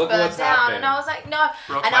Look it's what's burnt down, happened. and I was like, no,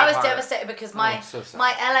 Broke and my I was heart. devastated because my so sad.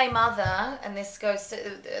 my LA mother, and this goes to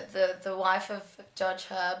the wife of Judge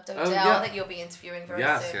Herb Dodell yeah. that you'll be interviewing very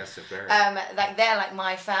Yes, soon. yes, very. Like they're like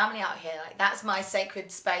my family out here. Like that's my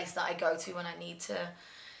sacred space that I go to when I need to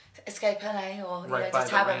escape LA or you Right know by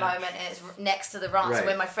just the have a ranch. moment. And it's next to the ranch. So Right.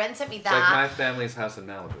 when my friend sent me It's that. like my family's house in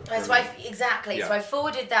Malibu. That's for why, me. exactly. Yeah. So I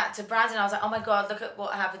forwarded that to Brandon. I was like, oh my God, look at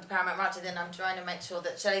what happened to Paramount Ranch. And then I'm trying to make sure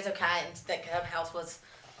that Shelley's okay and that her house was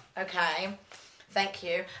okay. Thank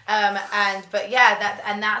you. But yeah,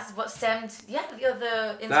 that's what stemmed, you're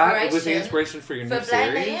the inspiration. That was the inspiration for your for new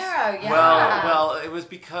Blame the series? Hero, yeah. Well, it was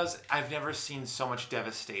because I've never seen so much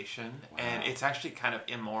devastation, and it's actually kind of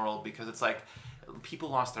immoral because it's like people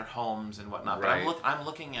lost their homes and whatnot. Right. But I'm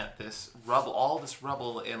looking at this rubble, all this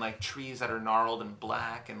rubble, and like trees that are gnarled and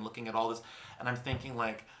black, and looking at all this, and I'm thinking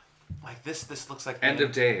like this looks like the End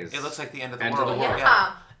of days. It looks like the end of the End of the world. world.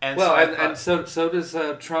 Yeah. And Well, so I and so does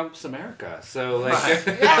Trump's America. So like,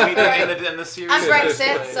 Right. Yeah, and the series and is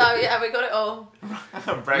Brexit, like- so yeah, we got it all.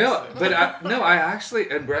 Brexit. no, but I actually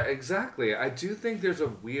exactly. I do think there's a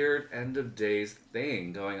weird end of days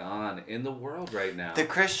thing going on in the world right now. The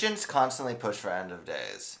Christians constantly push for end of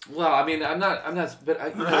days. Well, I mean, I'm not, but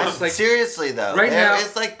it's like Seriously though, right there now-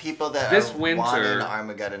 is like people that this are winter- wanting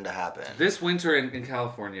Armageddon to happen. this winter in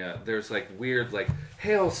California, there's like weird like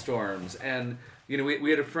hailstorms and. You know, we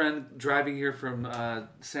had a friend driving here from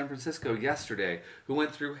San Francisco yesterday who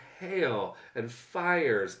went through hail and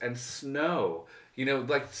fires and snow. You know,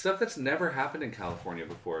 like stuff that's never happened in California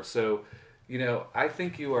before. So, you know, I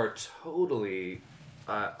think you are totally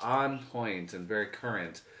on point and very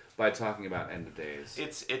current by talking about end of days.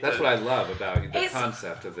 That's what I love about the It's-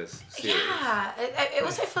 concept of this series. Yeah, it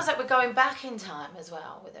also feels like we're going back in time as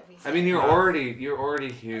well with everything. I mean, you're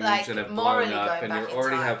already huge Like, and have morally blown up, going and you back in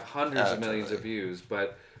already time. have hundreds Oh, of millions totally. of views.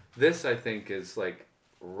 But this, I think, is like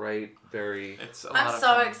very It's a lot I'm of so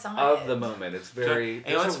fun. excited. of the moment. It's very.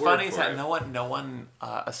 And what's there's a word funny is for that it. no one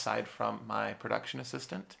aside from my production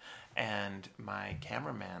assistant and my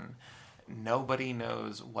cameraman, nobody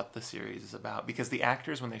knows what the series is about because the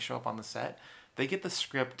actors, when they show up on the set, they get the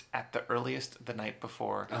script at the earliest the night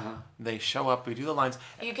before. They show up, we do the lines.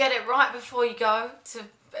 You get it right before you go to,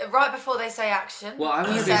 right before they say action. Well, I'm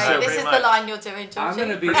you gonna be say, so- this pretty is the much. line you're doing, Georgie. I'm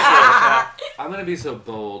gonna be so. Yeah. I'm gonna be so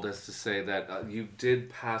bold as to say that you did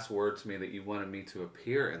pass word to me that you wanted me to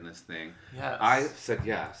appear in this thing. Yes. I said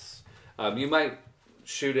yes. You might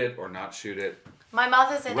shoot it or not shoot it. My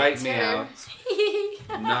mother's in Write it me too.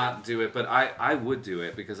 out. Not do it, but I would do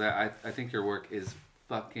it because I think your work is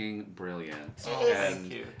fucking brilliant. It is. And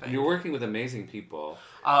Thank you, thank you're working with amazing people.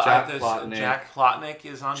 Jack Jack Plotnick, Jack Plotnick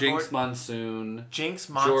is on Jinx board. Monsoon. Jinx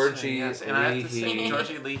Monsoon, Georgie yes. And I have to say, Leahy.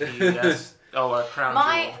 Georgie Leahy, yes. Oh, Crown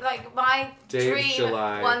My Jewel. my Dave dream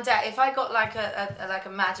July. one day, if I got like a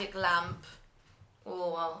magic lamp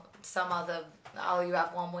or some other, you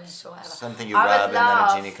have one wish or whatever. Something you I would rub and then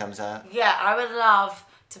love- a genie comes out. Yeah, I would love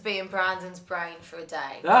to be in Brandon's brain for a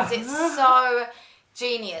day because it's so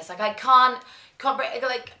genius. Like I can't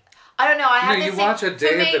like. I don't know. I have You know, this you thing- watch A for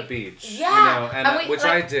Day me- at the Beach, Yeah, you know, and we, which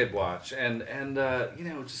like- I did watch, and you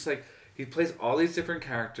know, just like he plays all these different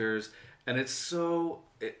characters, and it's so.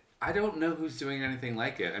 I don't know who's doing anything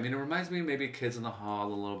like it. I mean, it reminds me of maybe Kids in the Hall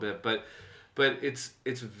a little bit, but it's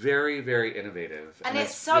very very innovative, And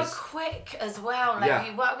it's so this- quick as well. Like Yeah.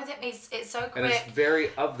 you work with it, it's so quick. and it's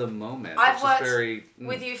very of the moment. I've it's just worked very.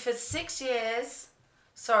 with you for 6 years.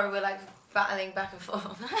 Sorry, we're like battling back and forth.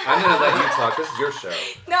 I'm gonna let you talk. This is your show.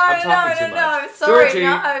 No, I'm talking too no. much. Sorry, Georgie,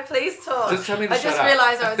 no. Please talk. just tell me to I shut just up.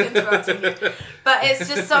 realised I was interrupting you. But it's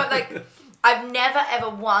just so like I've never ever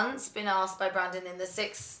once been asked by Brandon in the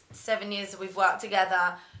 6-7 years that we've worked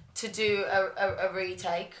together to do a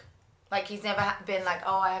retake. Like he's never been like,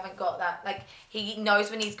 oh, I haven't got that. Like he knows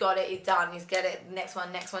when he's got it, he's done. He's get it. Next one.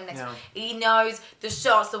 Yeah. He knows the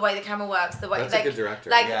shots, the way the camera works, the way That's a like good director.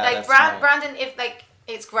 like Yeah, like that's smart. Brandon. If like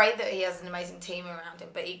it's great that he has an amazing team around him,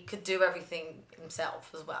 but he could do everything himself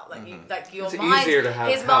as well. Like you, like your It's mind, easier to have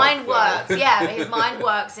his help, mind though. works. Yeah, his mind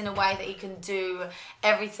works in a way that he can do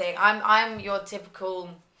everything. I'm your typical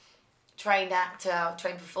trained actor,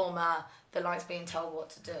 trained performer that likes being told what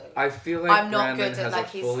to do. I feel like I'm not Brandon good at, has like, a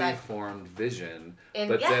he's fully like- formed vision, And-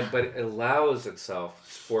 but yeah. but it allows itself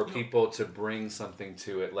for people to bring something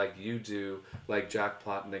to it, like you do, like Jack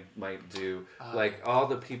Plotnick might do, like all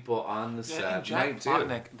the people on the Yeah, set and Jack might do.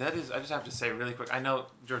 Plotnick, that is, I just have to say really quick, I know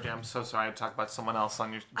Georgie, I'm so sorry to talk about someone else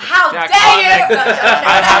on your. How Jack dare you! Connick. No, I'm joking.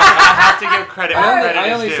 I have to give credit where credit I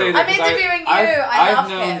is only due. say that I'm 'cause interviewing you. I've love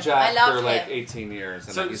known him. Jack I love for like him. 18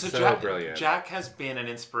 years, and he's so Jack, brilliant. Jack has been an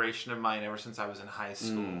inspiration of mine ever since I was in high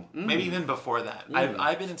school. Mm. Maybe even before that.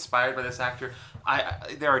 I've been inspired by this actor.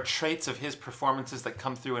 There are traits of his performances that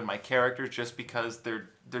come through in my characters just because they're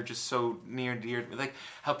just so near and dear. Like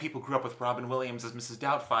how people grew up with Robin Williams as Mrs.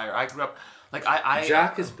 Doubtfire. I grew up like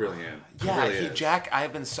Jack is brilliant. Yeah, he really is. Jack.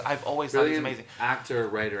 I've always thought he's Brilliant amazing. actor,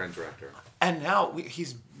 writer, and director. And now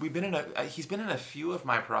he's been in a few of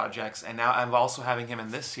my projects, and now I'm also having him in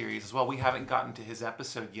this series as well. We haven't gotten to his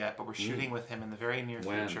episode yet, but we're shooting with him in the very near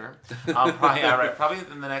When? future. Probably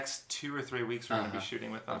in the next 2 or 3 weeks we're going to be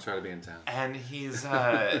shooting with him. I'll try to be in town. And he's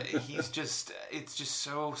just it's just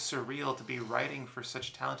so surreal to be writing for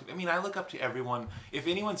such talented. I mean, I look up to everyone. If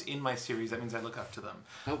anyone's in my series, that means I look up to them.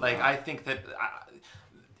 Oh, like wow. I think that.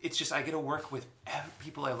 It's just I get to work with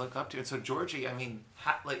people I look up to, and so Georgie, I mean,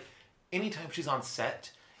 anytime she's on set,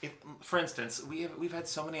 for instance, we've had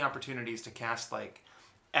so many opportunities to cast like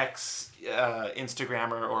ex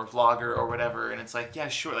Instagrammer or vlogger or whatever, and it's like, yeah,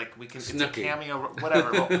 sure, like we can Snooki. it's a cameo,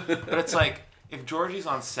 whatever. Well, but it's like if Georgie's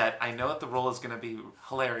on set, I know that the role is going to be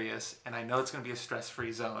hilarious, and I know it's going to be a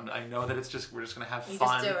stress-free zone. I know that we're just going to have You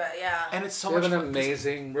fun. just do it, yeah. And it's so They much have an fun.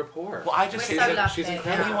 amazing rapport. Well, I just We're so lucky. she's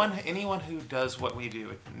incredible. anyone who does what we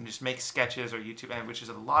do and just makes sketches or YouTube, and which is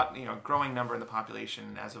a lot, growing number in the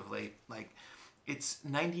population as of late. Like, it's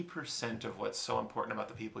 90% of what's so important about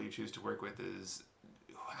the people you choose to work with is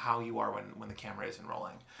how you are when the camera isn't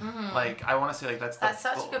rolling. Mm-hmm. Like, I want to say like That's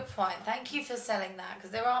such a good point. Thank you for selling that, because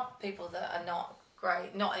there are people that are not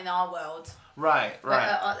great, not in our world, right.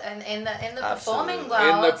 and in the Absolutely. performing In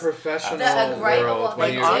world. the professional that are great at world, what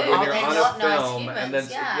when they you're, do, when you're they're on not a nice film, and then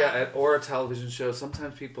humans, or a television show,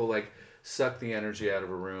 sometimes people like suck the energy out of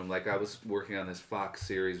a room. Like I was working on this Fox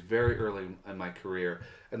series very early in my career,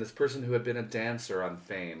 and this person who had been a dancer on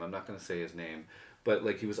Fame, I'm not going to say his name, but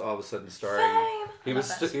like he was all of a sudden starring. Fame! He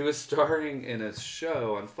was starring in a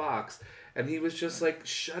show on Fox, and he was just like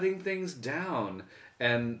shutting things down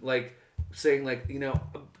and like saying like,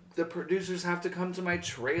 the producers have to come to my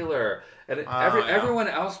trailer, and everyone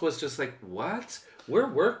else was just like, what? We're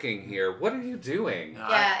working here. What are you doing?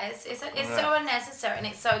 Yeah, it's so unnecessary, and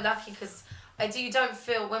it's so lucky because you don't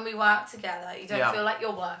feel when we work together, you don't feel like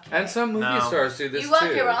you're working. And some movie stars do this you work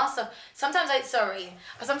too. your ass off. Sometimes I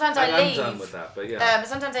I'm leave. done with that, but yeah.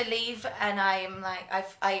 Sometimes I leave and I'm like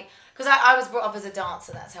because I was brought up as a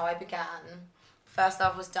dancer. That's how I began. First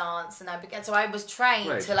love was dance, and I was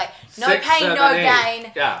trained to like no 6, pain, 7, no 8.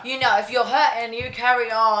 gain. Yeah. If you're hurting, you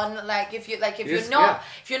carry on. Like if you're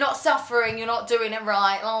not suffering, you're not doing it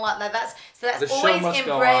right. All like that. That's The show always must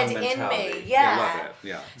go inbred on in me. mentality. Yeah. You love it.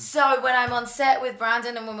 Yeah. So when I'm on set with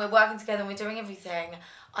Brandon and when we're working together and we're doing everything,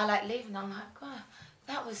 I like leave and I'm like, wow,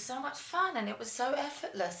 that was so much fun and it was so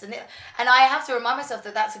effortless, and I have to remind myself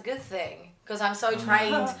that that's a good thing because I'm so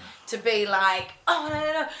trained to be like, oh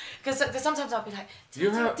no, because sometimes I'll be like,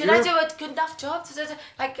 did I do a good enough job?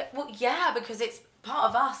 Like, well, yeah, because it's part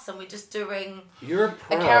of us and we're just doing. You're a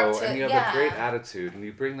pro character, and you have yeah. a great attitude, and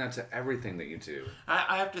you bring that to everything that you do.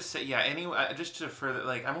 I have to say, yeah. Anyway, just to further,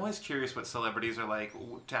 like, I'm always curious what celebrities are like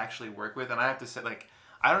to actually work with, and I have to say, like,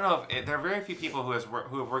 I don't know if there are very few people who have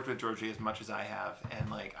worked with Georgie as much as I have,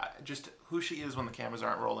 and like just who she is when the cameras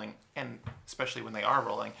aren't rolling, and especially when they are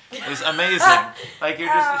rolling, is amazing. Like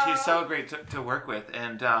she's so great to work with,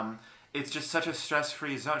 and it's just such a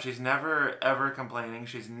stress-free zone. She's never ever complaining.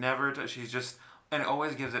 She's just. And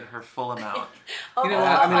always gives it her full amount. You know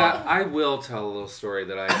what? I mean, I will tell a little story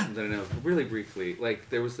that I know really briefly. Like,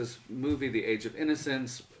 there was this movie, The Age of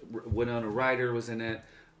Innocence. Winona Ryder was in it.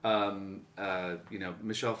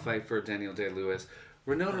 Michelle Pfeiffer, Daniel Day-Lewis.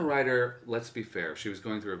 Winona Ryder, let's be fair, she was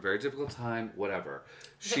going through a very difficult time, whatever.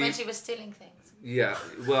 Is it when she was stealing things? Yeah,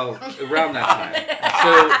 well, around that time.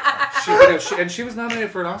 So she was nominated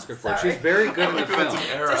for an Oscar for it. She's very good in the film.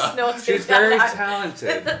 She's very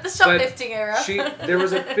talented. The shoplifting era. There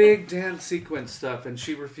was a big dance sequence stuff, and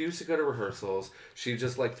she refused to go to rehearsals. She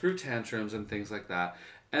just like threw tantrums and things like that.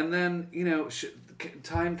 And then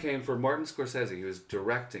time came for Martin Scorsese, who was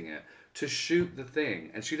directing it, to shoot the thing,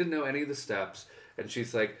 and she didn't know any of the steps. And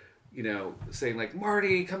she's like, saying like,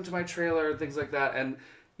 Marty, come to my trailer and things like that. And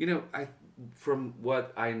from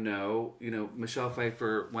what I know, Michelle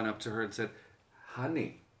Pfeiffer went up to her and said,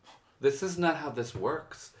 honey, this is not how this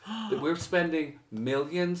works. We're spending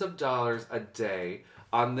millions of dollars a day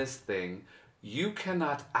on this thing. You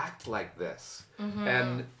cannot act like this. Mm-hmm.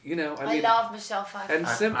 And, I love Michelle Pfeiffer. And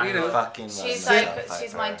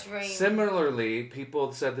she's my dream. Similarly,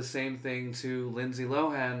 people said the same thing to Lindsay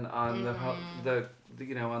Lohan on the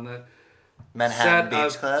on the Manhattan set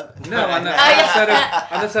Beach of- Club? No, on the,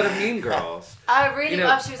 on the set of Mean Girls. I really You know,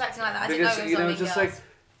 love she was acting like that. I didn't know Because it was on Mean just Girls. like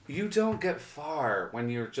you don't get far when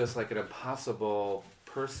you're just like an impossible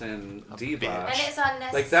person diva. And it's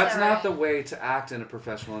unnecessary. Like that's not the way to act in a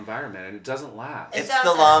professional environment, and it doesn't last. It It's doesn't.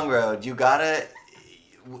 the long road.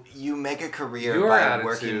 You make a career Your by attitude,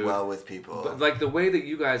 working well with people. But like the way that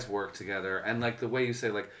you guys work together, and like the way you say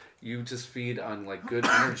like you just feed on like good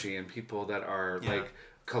energy and people that are like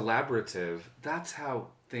collaborative. That's how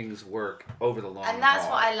things work over the long haul. And that's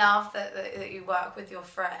what I love that you work with your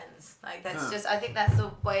friends. Like that's just I think that's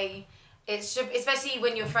the way it should, especially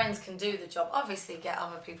when your friends can do the job. Obviously, get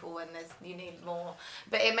other people when you need more,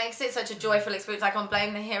 but it makes it such a joyful experience. Like on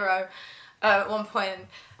Blame the Hero, at one point,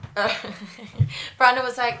 Brandon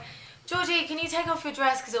was like, Georgie, can you take off your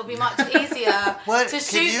dress because it'll be much easier What? to Can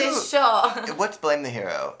shoot you- this shot. What's Blame the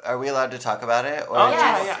Hero? Are we allowed to talk about it? Or Oh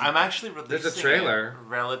Yes. yeah. I'm actually releasing There's a trailer. it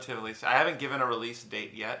relatively. I haven't given a release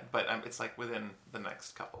date yet, but it's like within the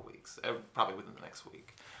next couple weeks, probably within the next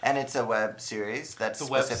week. And it's a web series that's The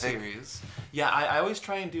web specific. series. Yeah, I always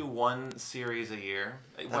try and do one series a year.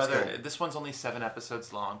 good. This one's only 7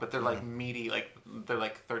 episodes long, but they're like meaty, like they're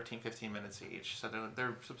like 13, 15 minutes each, so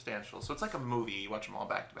they're substantial. So it's like a movie. You watch them all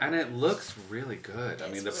back to back. And it looks really good. I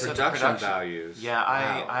mean, the It's really production values. Yeah,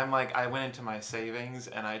 Wow. I'm like I went into my savings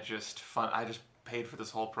and I just paid for this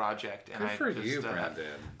whole project. And Good I for just, you, Brandon.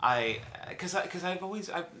 Because I've always,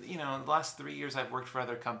 the last 3 years I've worked for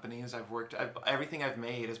other companies. Everything I've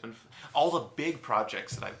made has been, all the big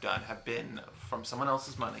projects that I've done have been from someone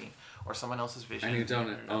else's money or someone else's vision. And you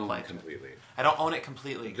don't own applied it to completely. I don't own it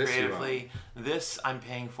completely. This you Creatively, this I'm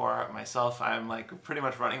paying for myself. I'm like pretty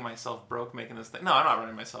much running myself broke making this thing. No, I'm not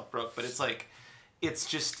running myself broke, but it's like, it's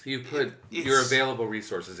just You put it's- your available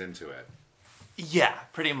resources into it. Yeah,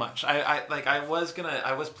 pretty much. I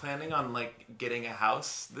was planning on like getting a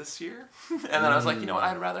house this year, and then I was like, you know what?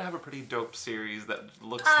 I'd rather have a pretty dope series that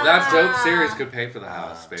looks like That dope series could pay for the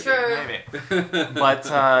house, baby. True. maybe. But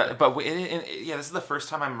yeah, this is the first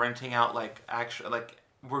time I'm renting out like actual like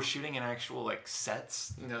we're shooting in actual like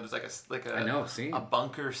sets. There's like a I know, I've seen. a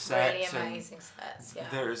bunker set. Really and amazing sets, yeah.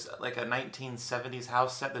 There's like a 1970s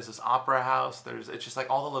house set. There's this opera house. It's just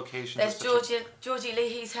like all the locations. There's are such Georgie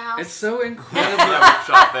Leahy's house. It's so incredible. yeah, we've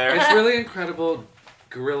shot there. It's really incredible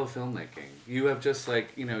guerrilla filmmaking. You have just like,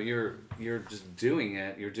 you're just doing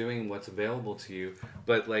it. You're doing what's available to you.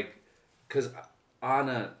 But like, because on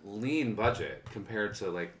a lean budget compared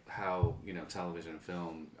to like how, television and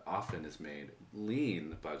film often is made,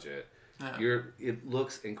 lean budget, it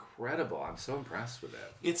looks incredible. I'm so impressed with it.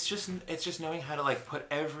 It's just knowing how to like put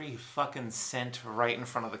every fucking cent right in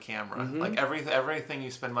front of the camera. Mm-hmm. Like everything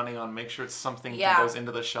you spend money on, make sure it's something Yeah. that goes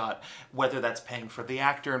into the shot. Whether that's paying for the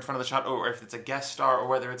actor in front of the shot, or if it's a guest star, or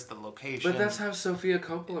whether it's the location. But that's how Sofia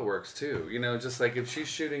Coppola works too. Just like if she's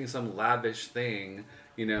shooting some lavish thing,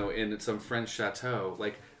 in some French chateau,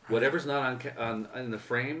 like whatever's not on in the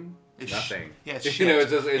frame, It's nothing. Yeah, it's it's shit.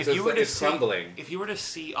 just it's crumbling. If you were to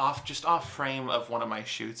see off frame of one of my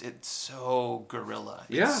shoots, it's so guerrilla.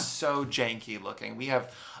 Yeah. It's so janky looking.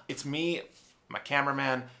 It's me, my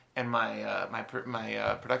cameraman, and my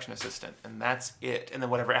production assistant, and that's it. And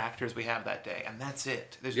then whatever actors we have that day, and that's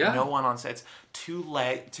it. There's no one on set. It's two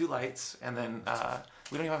lights, and then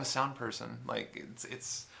we don't even have a sound person. Like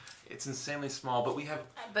it's insanely small, but we have.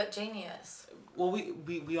 But genius. Well,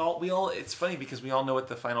 we all. It's funny because we all know what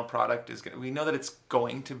the final product is. We know that it's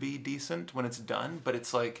going to be decent when it's done, but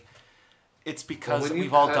it's like, it's because when you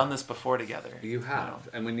we've all cut- done this before together. You have,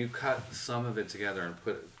 and when you cut some of it together and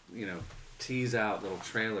put, tease out little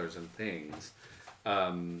trailers and things,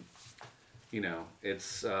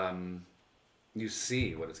 it's you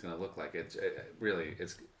see what it's going to look like. It really,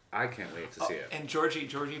 I can't wait to see it. And Georgie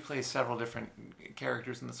plays several different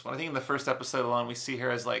characters in this one. I think in the first episode alone, we see her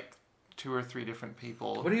as like 2 or 3 different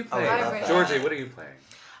people. What are you playing, I love that. Georgie? What are you playing?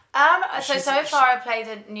 So far I played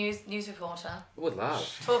a news reporter Would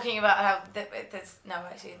love. talking about how there's no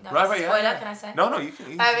Right, spoiler. yeah. Can I say? No, you can.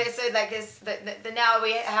 It's now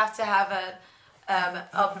we have to have a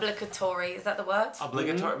obligatory. Is that the word?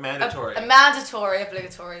 Obligatory, mandatory. A mandatory,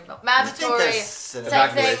 obligatory, not mandatory. there's Same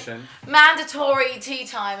Evacuation. thing. Mandatory tea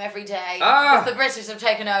time every day. Ah! Because the British have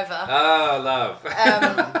taken over. Oh, love.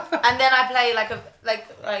 And then I play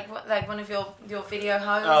like one of your video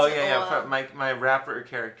hosts. Oh yeah. or, My rapper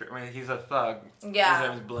character. I mean, he's a thug. Yeah. His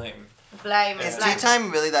name's Blame. Blame. Is Blame. tea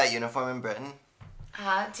time really that uniform in Britain?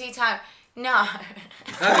 Tea time. No.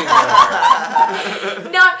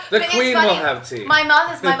 Anymore. No, The but Queen it's funny. will have tea. My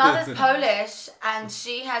mother's Polish, and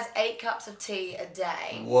she has 8 cups of tea a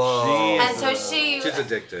day. Whoa. And so she's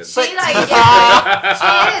addicted. like,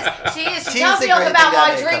 yeah, she is. She Tea's tells a me off great about thing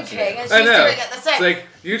my to have 8 cups drinking, of and I she's know. doing it the same. It's like,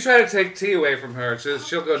 you try to take tea away from her,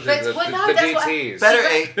 she'll go to But- the well, no, that's what- DTs.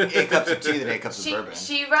 Better 8 cups of tea than 8 cups of She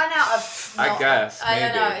bourbon. ran out of. I guess, I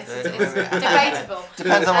don't maybe. know. It's debatable.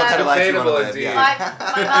 Depends on what kind of life you want to Debatable live. indeed.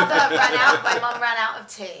 Yeah. My mum ran out of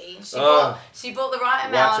tea. She bought the right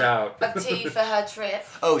Watch amount out. of tea for her trip.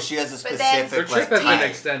 Oh, she has a But then- specific Her trip has been pint.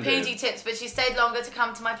 extended. PG tips, but she stayed longer to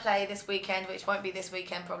come to my play this weekend, which won't be this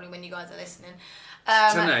weekend probably when you guys are listening.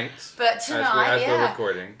 Tonight. But tonight, as yeah. we're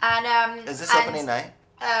recording. And Is this opening night?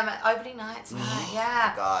 Opening night tonight,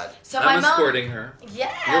 yeah. God. So my I'm mum. escorting her.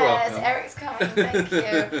 Yes, You're welcome. Eric's coming. Thank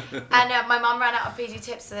you. And my mum ran out of PG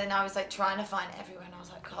tips, so then I was like trying to find everywhere, and I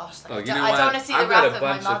was like, gosh, like, Oh, I you don't, know I what? don't want to see I've the got wrath a of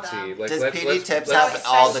my bunch mother. of tea. Like, Does let's- PD let's- Tips No, have it's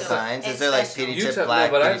all the special. kinds? It's Is there like special. PD You Tip tip- no,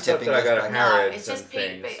 Black, but I PD have stuff Tip that I English gotta Black? No, Harrods it's just and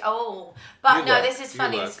PG. things. Oh, but You no, look, this is you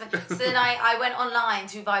funny. look. It's funny. So then I went online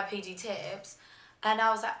to buy PG tips, and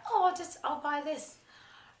I was like, oh, I'll buy this.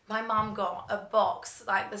 My mum got a box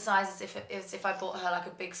like the size as if I bought her like a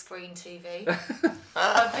big screen TV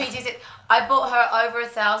of PG tips. I bought her over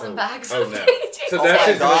 1,000 bags Oh of no. PG So tips. that's my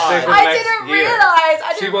just gonna stay God. for I next didn't year. realize.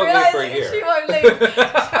 I She didn't won't leave realize for a that year. She won't leave.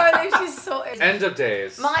 She won't leave. She's sorted. End of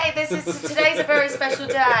days. Today's a very special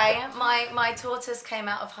day. My tortoise came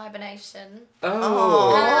out of hibernation.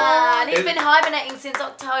 Oh. And he's In- been hibernating since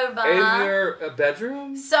October. In your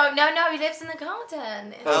bedroom? So no, he lives in the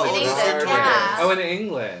garden Oh, in in England. the Yeah. Oh, in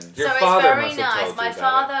England. Your So father it's very must have nice. told My you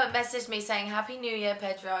about it. father messaged me saying Happy New Year,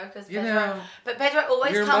 Pedro, because You Pedro. know, But Pedro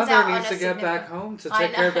always Your comes mother out needs on a to get back significant- home to I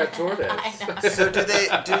take care of know. that tortoise. I know. So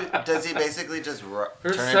does he basically just Her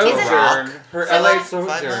turn into a rock? sojourn, her So, LA like, 5 sojourn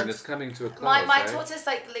months? is coming to a close, My right? tortoise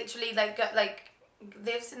literally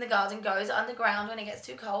lives in the garden, goes underground when it gets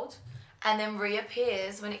too cold, and then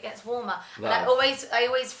reappears when it gets warmer. And I Love.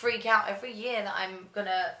 always freak out every year that I'm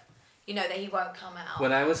gonna, that he won't come out.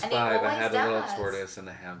 When I was And he 5, I always had a little does. tortoise in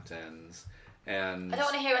the Hamptons. And I don't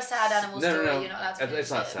want to hear a sad animal No, story. no. You're not allowed to.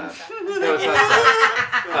 It's not finish it. sad. No, it's not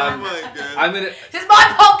sad. Oh my God. I'm gonna. This is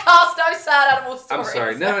my podcast. No sad animal stories. I'm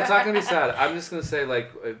sorry. No, it's not gonna be sad. I'm just gonna say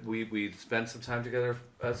we spent some time together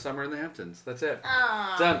summer in the Hamptons. That's it.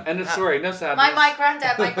 Aw. Done. End of story. No sadness. My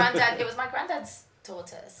granddad. It was my granddad's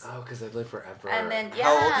tortoise. Oh, because they live forever. And then yeah.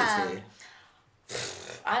 How old is he?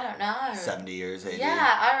 I don't know. 70 years, 80?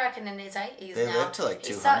 Yeah, I reckon in his 80s They now. live to, like,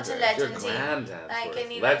 He's such a 200. legend. Your He- granddad. like,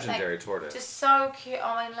 and he, legendary tortoise. Just so cute. Oh,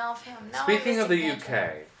 I love him. No, I Speaking miss of the him, UK,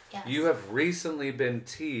 Pedro. Yes. you have recently been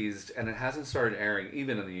teased, and it hasn't started airing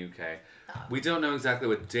even in the UK. Oh. We don't know exactly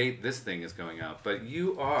what date this thing is going out, but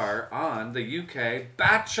you are on the UK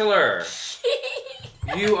Bachelor.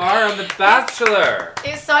 You are on the Bachelor.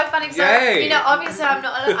 It's so funny because Yay. obviously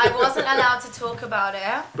I wasn't allowed to talk about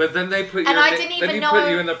it. But then they put And your I na- didn't then even you know- put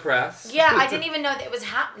you in the press. Yeah, I didn't even know that it was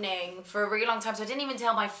happening for a really long time, so I didn't even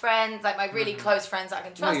tell my friends, like my really close friends that I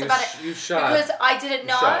can trust you about sh- it. you shot- Because I didn't you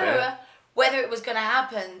shot know it. whether it was going to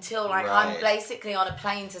happen until I'm Right. basically on a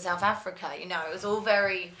plane to South Africa. It was all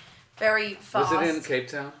very, very fast. Was it in Cape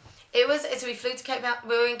Town? It was. So we flew to Cape Town.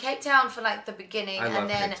 We were in Cape Town for like the beginning, I love and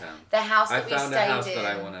then Cape Town. the house I that we found stayed a house in. that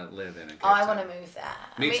I want to live in Cape Oh, I Town. want to move there.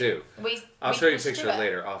 Me too. I'll show you a let's do picture it.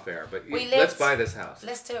 later off air, but We let's lived- buy this house.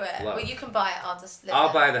 Let's do it. Love. Well, you can buy it. I'll just live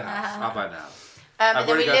I'll there. buy the house. I'll buy the house. And I've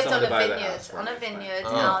then we already got lived someone on to a buy the vineyard, house for on me, a it's fine. vineyard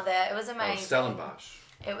Oh. out there. It was Oh, amazing. Stellenbosch.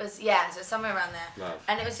 It was, so somewhere around there. Love.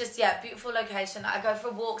 And it was just, beautiful location. I go for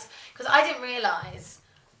walks because I didn't realise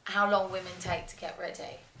how long women take to get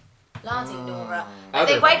ready. Bloody Nora. Like,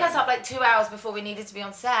 they Other wake than- us up like 2 hours before we needed to be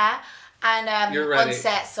on set. And You're on ready.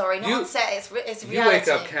 set, sorry, not You- on set. It's You reality. wake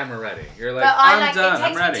up camera ready. You're like, But I'm done. it I'm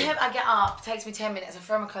takes ready. me 10. I get up. It takes me 10 minutes. I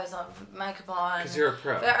throw my clothes on, makeup on. Because you're a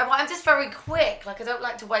pro. But I'm just very quick. Like I don't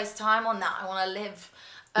like to waste time on that. I want to live.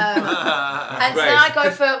 And so then Right. I go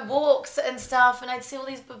for walks and stuff, and I'd see all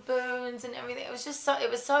these baboons and everything. It was just so. It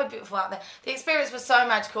was so beautiful out there. The experience was so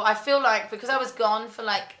magical. I feel like because I was gone for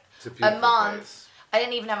like It's a a beautiful month. place. I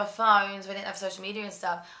didn't even have a phone, so I didn't have social media and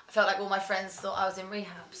stuff. I felt like all my friends thought I was in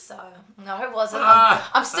rehab. So no, I wasn't.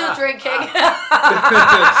 I'm still drinking.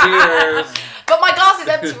 Cheers. But my glass is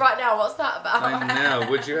empty right now. What's that about? I know.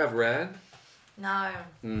 Would you have red? No.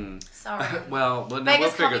 Sorry. Well, Beggars we'll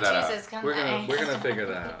can't figure be that choosers, out. can We're they? gonna figure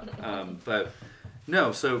that out. But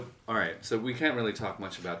no. So All right, so we can't really talk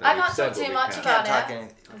much about that. I We've can't said talk what too we much can. about Can't talk it.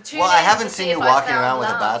 anything. Tune Well, I in haven't to seen see you if I walking found around with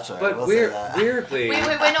a love. bachelor. But we'll say that. weirdly,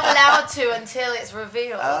 We're not allowed to until it's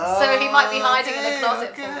revealed. So he might be hiding in the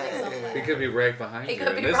closet for me okay. somewhere. he could be right behind He you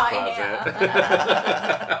could in be this right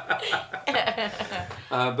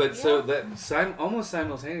closet. But so that almost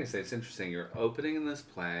simultaneously, it's interesting. You're opening in this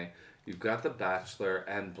play. You've got The Bachelor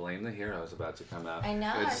and Blame the Hero is about to come out. I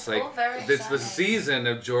know, It's it's like all very it's the exciting. season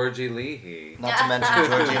of Georgie Leahy. Not to mention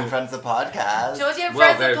Georgie and Friends the podcast. Georgie and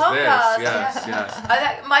Well, Friends the there's podcast. this. Yes. I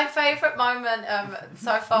think my favourite moment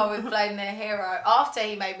so far with Blame the Hero, after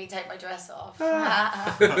he made me take my dress off, was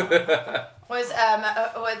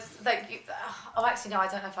like, actually no, I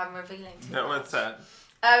don't know if I'm revealing too No, much. what's that?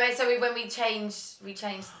 So when we changed the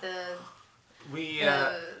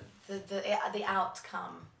the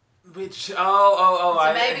outcome. Which So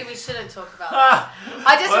I maybe we shouldn't talk about that.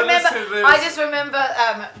 I just remember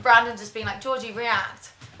Brandon just being like, Georgie,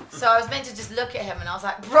 react. So I was meant to just look at him and I was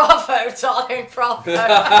like, bravo, darling, bravo.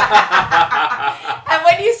 And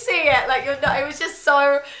when you see it, like it was just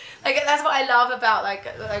so, like that's what I love about like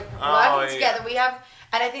working together. We have,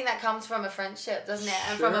 and I think that comes from a friendship, doesn't it?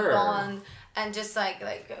 And from a Sure. bond, and just like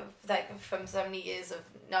from so many years of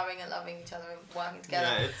knowing and loving each other and working together.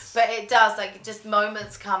 Yeah, it's- But it does, like, just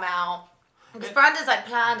moments come out. Because Brandon's, like,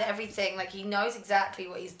 planned everything. Like, he knows exactly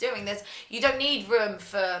what he's doing. You don't need room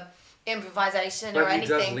for improvisation But or he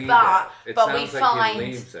does anything. leave But it. It but we sounds like he find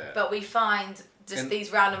leaves it. but we find just And-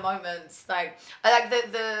 these random moments. Like, I like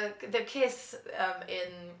the kiss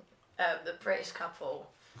in the British couple.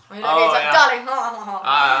 I mean, Oh, it's like, yeah. darling,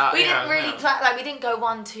 we yeah, didn't really yeah. plan, like, we didn't go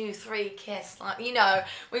 1, 2, 3, kiss, like, you know,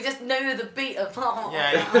 we just knew the beat of,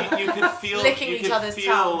 Yeah, you could feel Licking you each could other's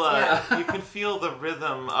feel, tongues, yeah. You could feel the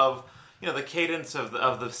rhythm of the cadence of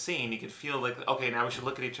the scene. You could feel like, okay, now we should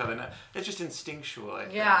look at each other. Now, it's just instinctual, I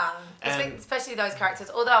think. yeah, And- especially those characters,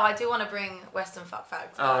 although I do want to bring Western Fuck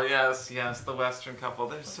Fags. Oh yes, the Western couple.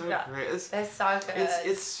 They're so Yeah. great. They're so good.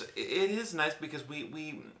 It is nice because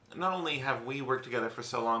we not only have we worked together for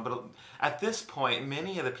so long, but at this point,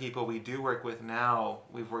 many of the people we do work with now,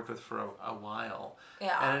 we've worked with for a while.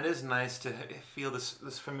 Yeah. And it is nice to feel this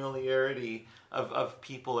familiarity of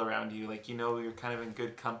people around you. Like, you're kind of in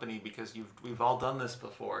good company because we've all done this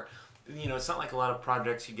before. It's not like a lot of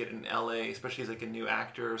projects you get in LA, especially as like a new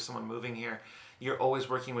actor or someone moving here. You're always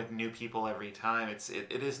working with new people every time.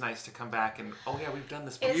 It is nice to come back and, oh yeah, we've done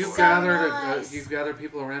this before. It's You've so gathered nice. you've gathered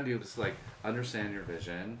people around you to like understand your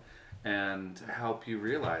vision and help you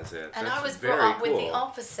realize it. and That's I was very brought up with cool. the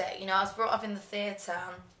opposite. I was brought up in the theatre.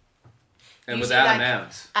 And with usually, Adam like,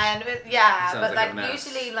 Ant. And Sounds but like a like mess.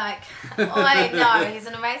 usually like I know he's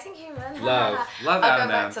an amazing human. Love I'll go Adam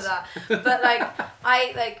back Ant. to that. But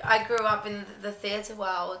I grew up in the theatre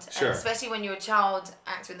world, Sure. and especially when you're a child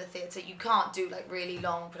actor in the theatre, you can't do like really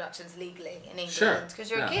long productions legally in England Sure. because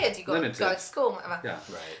you're Yeah. a kid. You got Limited. to go to school, and whatever.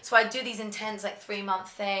 Yeah. Right. So I do these intense like 3-month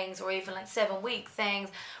things or even like 7-week things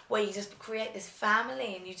where you just create this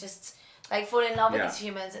family and you just like fall in love with Yeah. these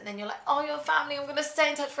humans, and then you're like, oh, you're family. I'm gonna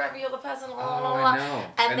stay in touch forever. You're the person. Oh, blah, blah, I blah. know.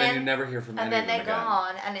 And then you never hear from and any then of they're them again.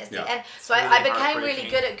 gone, and it's Yeah. the end. So It's I really became really heartbreaking.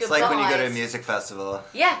 good at It's goodbyes. like when you go to a music festival.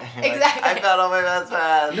 Yeah, You're like, exactly. I found all my best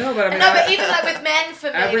friends. No, but I mean, No, but even like with men, for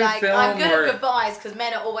me, Every like film I'm good where- at goodbyes because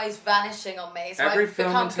men are always vanishing on me. So every I've film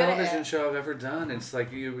become and good at television it. show I've ever done, it's like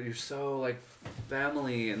you're so like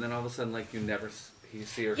family, and then all of a sudden like you never you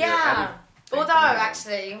see or hear Yeah. anything Although from anyone.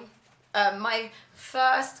 actually, my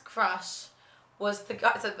first crush was the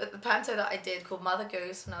guy, so the panto that I did called Mother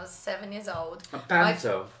Goose when I was 7 years old. A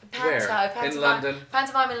panto. Where? Pantomime In London?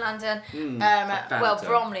 Pantomime in London. a Well, panto.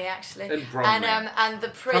 Bromley actually. In Bromley. And the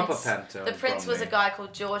Proper prince. panto The in prince was a Bromley. guy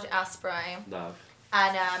called George Asprey, Love.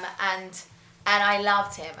 and I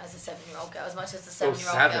loved him as a 7-year-old girl as much as a 7-year-old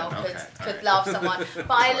seven, girl okay, could alright. love someone.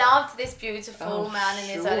 But I loved this beautiful Oh, man in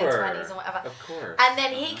his early sure. 20s and whatever. Of course. And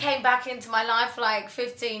then he came back into my life like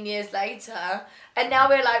 15 years later, and now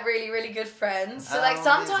we're like really, really good friends. So like Oh,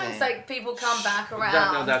 sometimes amazing. like people come back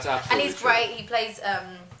around. No, that's And absolutely he's true. great. He plays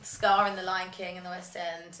Scar in The Lion King in the West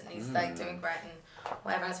End, and he's like doing great and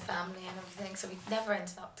whatever, has a family and everything. So we've never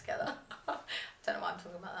ended up together. Don't know why I'm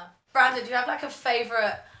talking about that. Brandon, do you have like a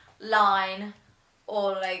favourite line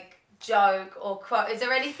or like joke or quote? Is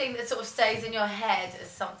there anything that sort of stays in your head as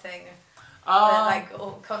something that like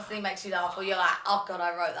or constantly makes you laugh, or you're like, oh god, I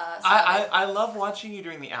wrote that? I love watching you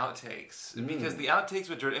during the outtakes because the outtakes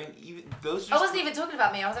with Jordan, I mean, even those. I wasn't even talking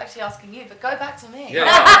about me. I was actually asking you, but go back to me. Yeah,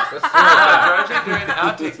 that's true. Georgie during the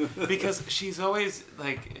outtakes because she's always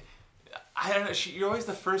like. I don't know. You're always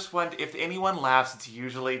the first one. If anyone laughs, it's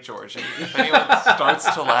usually Georgie. If anyone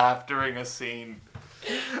starts to laugh during a scene,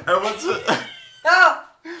 and what's Oh,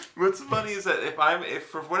 What's funny is that if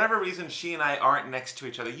for whatever reason she and I aren't next to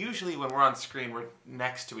each other, usually when we're on screen we're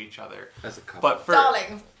next to each other. As a couple. But for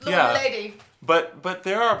Darling, lovely lady. But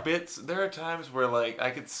there are times where like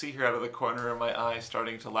I could see her out of the corner of my eye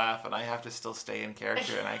starting to laugh, and I have to still stay in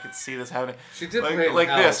character, and I could see this happening. She did like, play like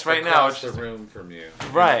this right now. across the room from you,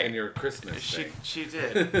 Right. in your Christmas thing. She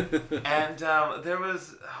did. And there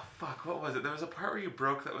was what was it? There was a part where you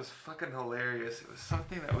broke that was fucking hilarious. It was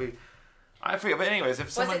something that I forget. But anyways,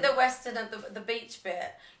 if someone Was it the western and the beach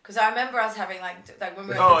bit? Because I remember us having like when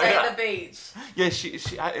we were at the beach. Yeah,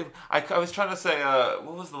 I was trying to say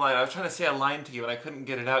what was the line? I was trying to say a line to you, and I couldn't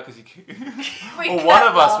get it out because you. Well, one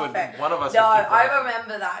of us would. No, I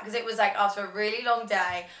remember that because it was like after a really long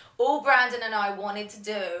day. All Brandon and I wanted to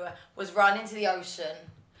do was run into the ocean,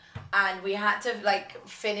 and we had to like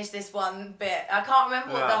finish this one bit. I can't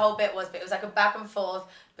remember what the whole bit was, but it was like a back and forth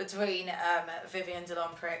between Vivian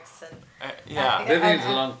DeLong-Prix and Vivian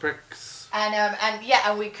DeLong-Prix.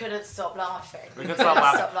 And we couldn't stop laughing. We couldn't stop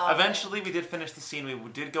laughing. Eventually, we did finish the scene. We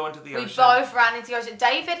did go into the ocean. We both ran into the ocean.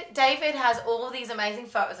 David has all these amazing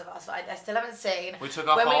photos of us. I still haven't seen. We took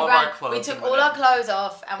off all of our clothes. We took all our clothes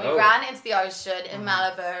off and we ran into the ocean in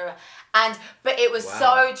Malibu. But it was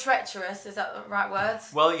so treacherous. Is that the right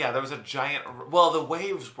words? Well, yeah, there was a giant. Well, the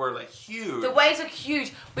waves were like huge. The waves were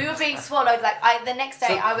huge. We were being swallowed. Like the next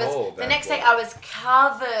day, I was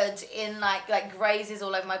covered in like grazes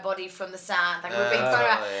all over my body from the sand. Like we were being thrown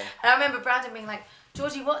around. And I remember Brandon being like,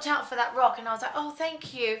 "Georgie, watch out for that rock." And I was like, "Oh,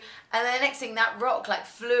 thank you." And then the next thing, that rock like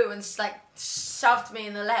flew and like shoved me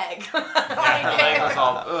in the leg. The leg was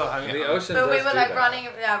all. The ocean. But we were like that. running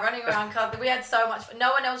around. We had so much fun.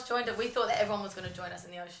 No one else joined us. We thought that everyone was going to join us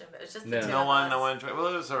in the ocean, but it was just the two No of one us. joined. Well,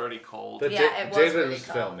 it was already cold. But Yeah, it was David really was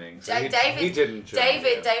cold. filming. So David, he didn't join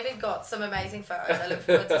you. David got some amazing photos. I look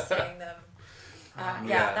forward to seeing them.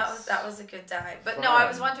 Yes. that was a good day. But Fun. no, I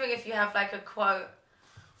was wondering if you have like a quote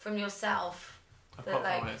from yourself. I quote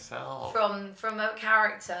for myself. From a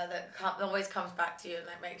character that always comes back to you and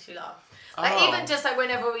like makes you laugh. Like even just like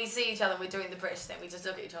whenever we see each other and we're doing the British thing, we just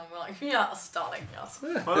look at each other and we're like, yes, darling, yes.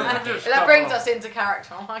 That brings us into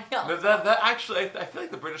character. I'm like, yeah. That actually, I feel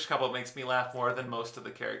like the British couple makes me laugh more than most of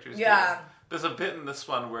the characters do. There's a bit in this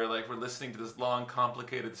one where like we're listening to this long,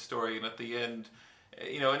 complicated story, and at the end,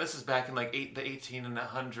 and this is back in like the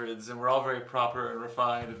 1800s, and we're all very proper and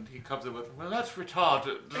refined, and he comes in with, "Well, that's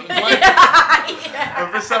retarded."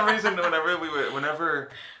 And for some reason, whenever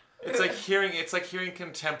it's like hearing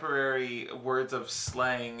contemporary words of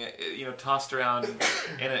slang, tossed around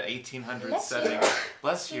in an 1800s setting.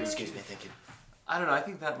 Bless you. Excuse me, thank you. I don't know. I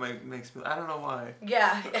think that makes me. I don't know why.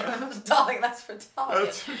 Yeah. Darling, that's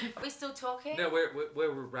retarded. Are we still talking? No,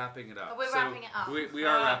 we're wrapping it up. Oh, we're wrapping it up. We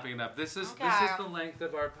are wrapping it up. This is the length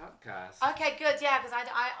of our podcast. Okay, good. Yeah, because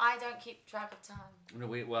I don't keep track of time. No,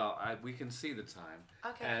 we can see the time.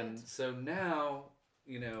 Okay, and good. so now,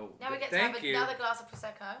 Now we get to have another glass of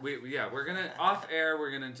Prosecco. We're gonna off air.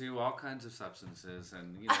 We're gonna do all kinds of substances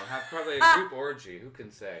and have probably a group orgy. Who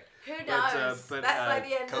can say? Who knows? But that's like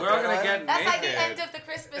the end. We're all gonna get That's naked. like the end of the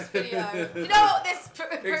Christmas video. You know what this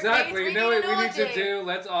Exactly. means? You know what we need to orgy. do?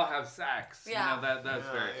 Let's all have sex. Yeah. That's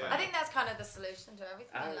very fun. I think that's kind of the solution to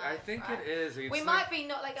everything in life. I think right? it is. We might be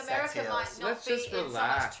not like America might not Let's be just in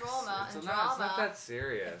relax. so much trauma It's and not drama. that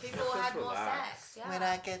serious. If people Let's had just more relax. sex. Yeah. When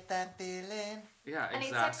I get that feeling. Yeah, I need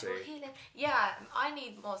exactly. sexual healing. Yeah, I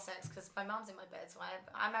need more sex because my mum's in my bed, so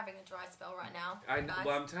I'm having a dry spell right now.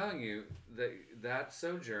 Well, I'm telling you that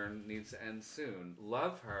sojourn needs to end soon.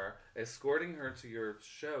 Love her, escorting her to your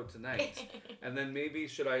show tonight, and then maybe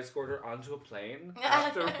should I escort her onto a plane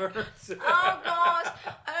afterwards? Oh gosh,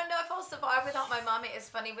 I don't know if I'll survive without my mum. It is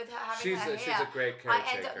funny with her having her here. She's a great I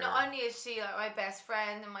caretaker. end up not only is she like my best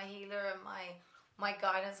friend and my healer and my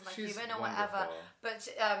guidance, my human or whatever, but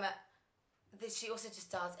she also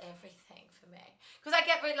just does everything for me. Because I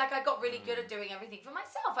got really good at doing everything for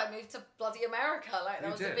myself. I moved to bloody America, that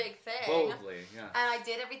was a big thing. Boldly, yeah. And I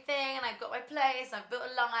did everything, and I've got my place, and I've built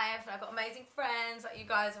a life, and I've got amazing friends like you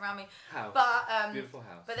guys around me. House. Beautiful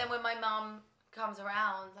house. But then when my mum comes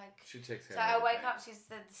around, she takes care so of I wake everything. up, she's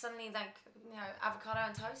suddenly avocado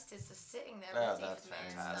and toast is just sitting there ready that's for me.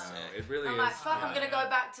 and fantastic. stuff. It really I'm is. like, fuck, I'm gonna go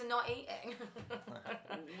back to not eating.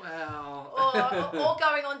 Well. or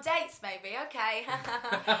going on dates, maybe. Okay.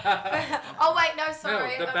 Oh wait, no,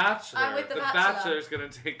 sorry. No, the Bachelor. I'm with the Bachelor's gonna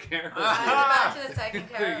take care of you. The Bachelor's taking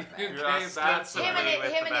care of me. UK Bachelor. Him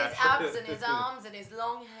and his abs and his arms and his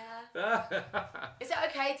long hair. Is it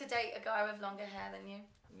okay to date a guy with longer hair than you?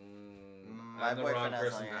 My I'm the wrong boyfriend has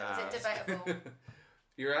person longer to hair. ask. Is it debatable?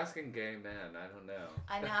 You're asking gay men. I don't know.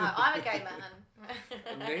 I know. I'm a gay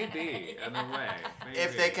man. Maybe, in a way. Maybe.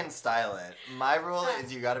 If they can style it. My rule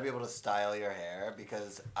is you got to be able to style your hair,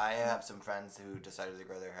 because I have some friends who decided to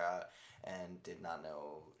grow their hair out and did not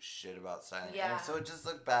know shit about styling Yeah. hair, so it just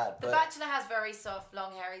looked bad. The But Bachelor has very soft,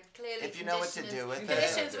 long hair. He clearly if you know what to do with it,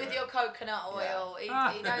 conditions do with it. your coconut oil.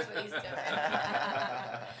 Yeah. He knows what he's doing.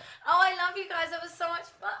 Oh, I love you guys. That was so much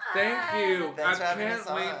fun. Thank you. Thanks for I having can't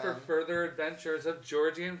us wait on. for further adventures of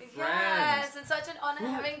Georgie and friends. Yes, and such an honor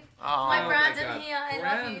having Oh. my Oh Brandon my God. here. I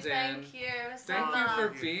love you. Brandon. Thank you so Thank much. you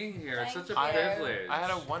for being here. Thank Such a you. privilege. I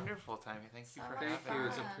had a wonderful time. Thank you for Thank having you. me.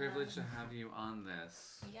 It's a privilege to have you on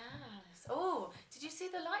this. Yes. Oh, did you see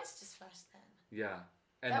the lights just flash then? Yeah.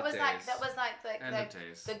 End That of was like End of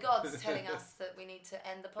days. the gods telling us that we need to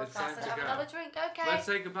end the It's time podcast and to have go. another drink. Okay. Let's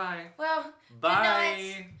say goodbye. Well, Bye. good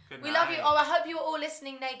night. Good We love you. night. Oh, I hope you were all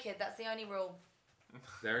listening naked. That's the only rule.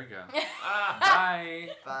 There you go. Bye.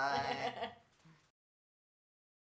 bye.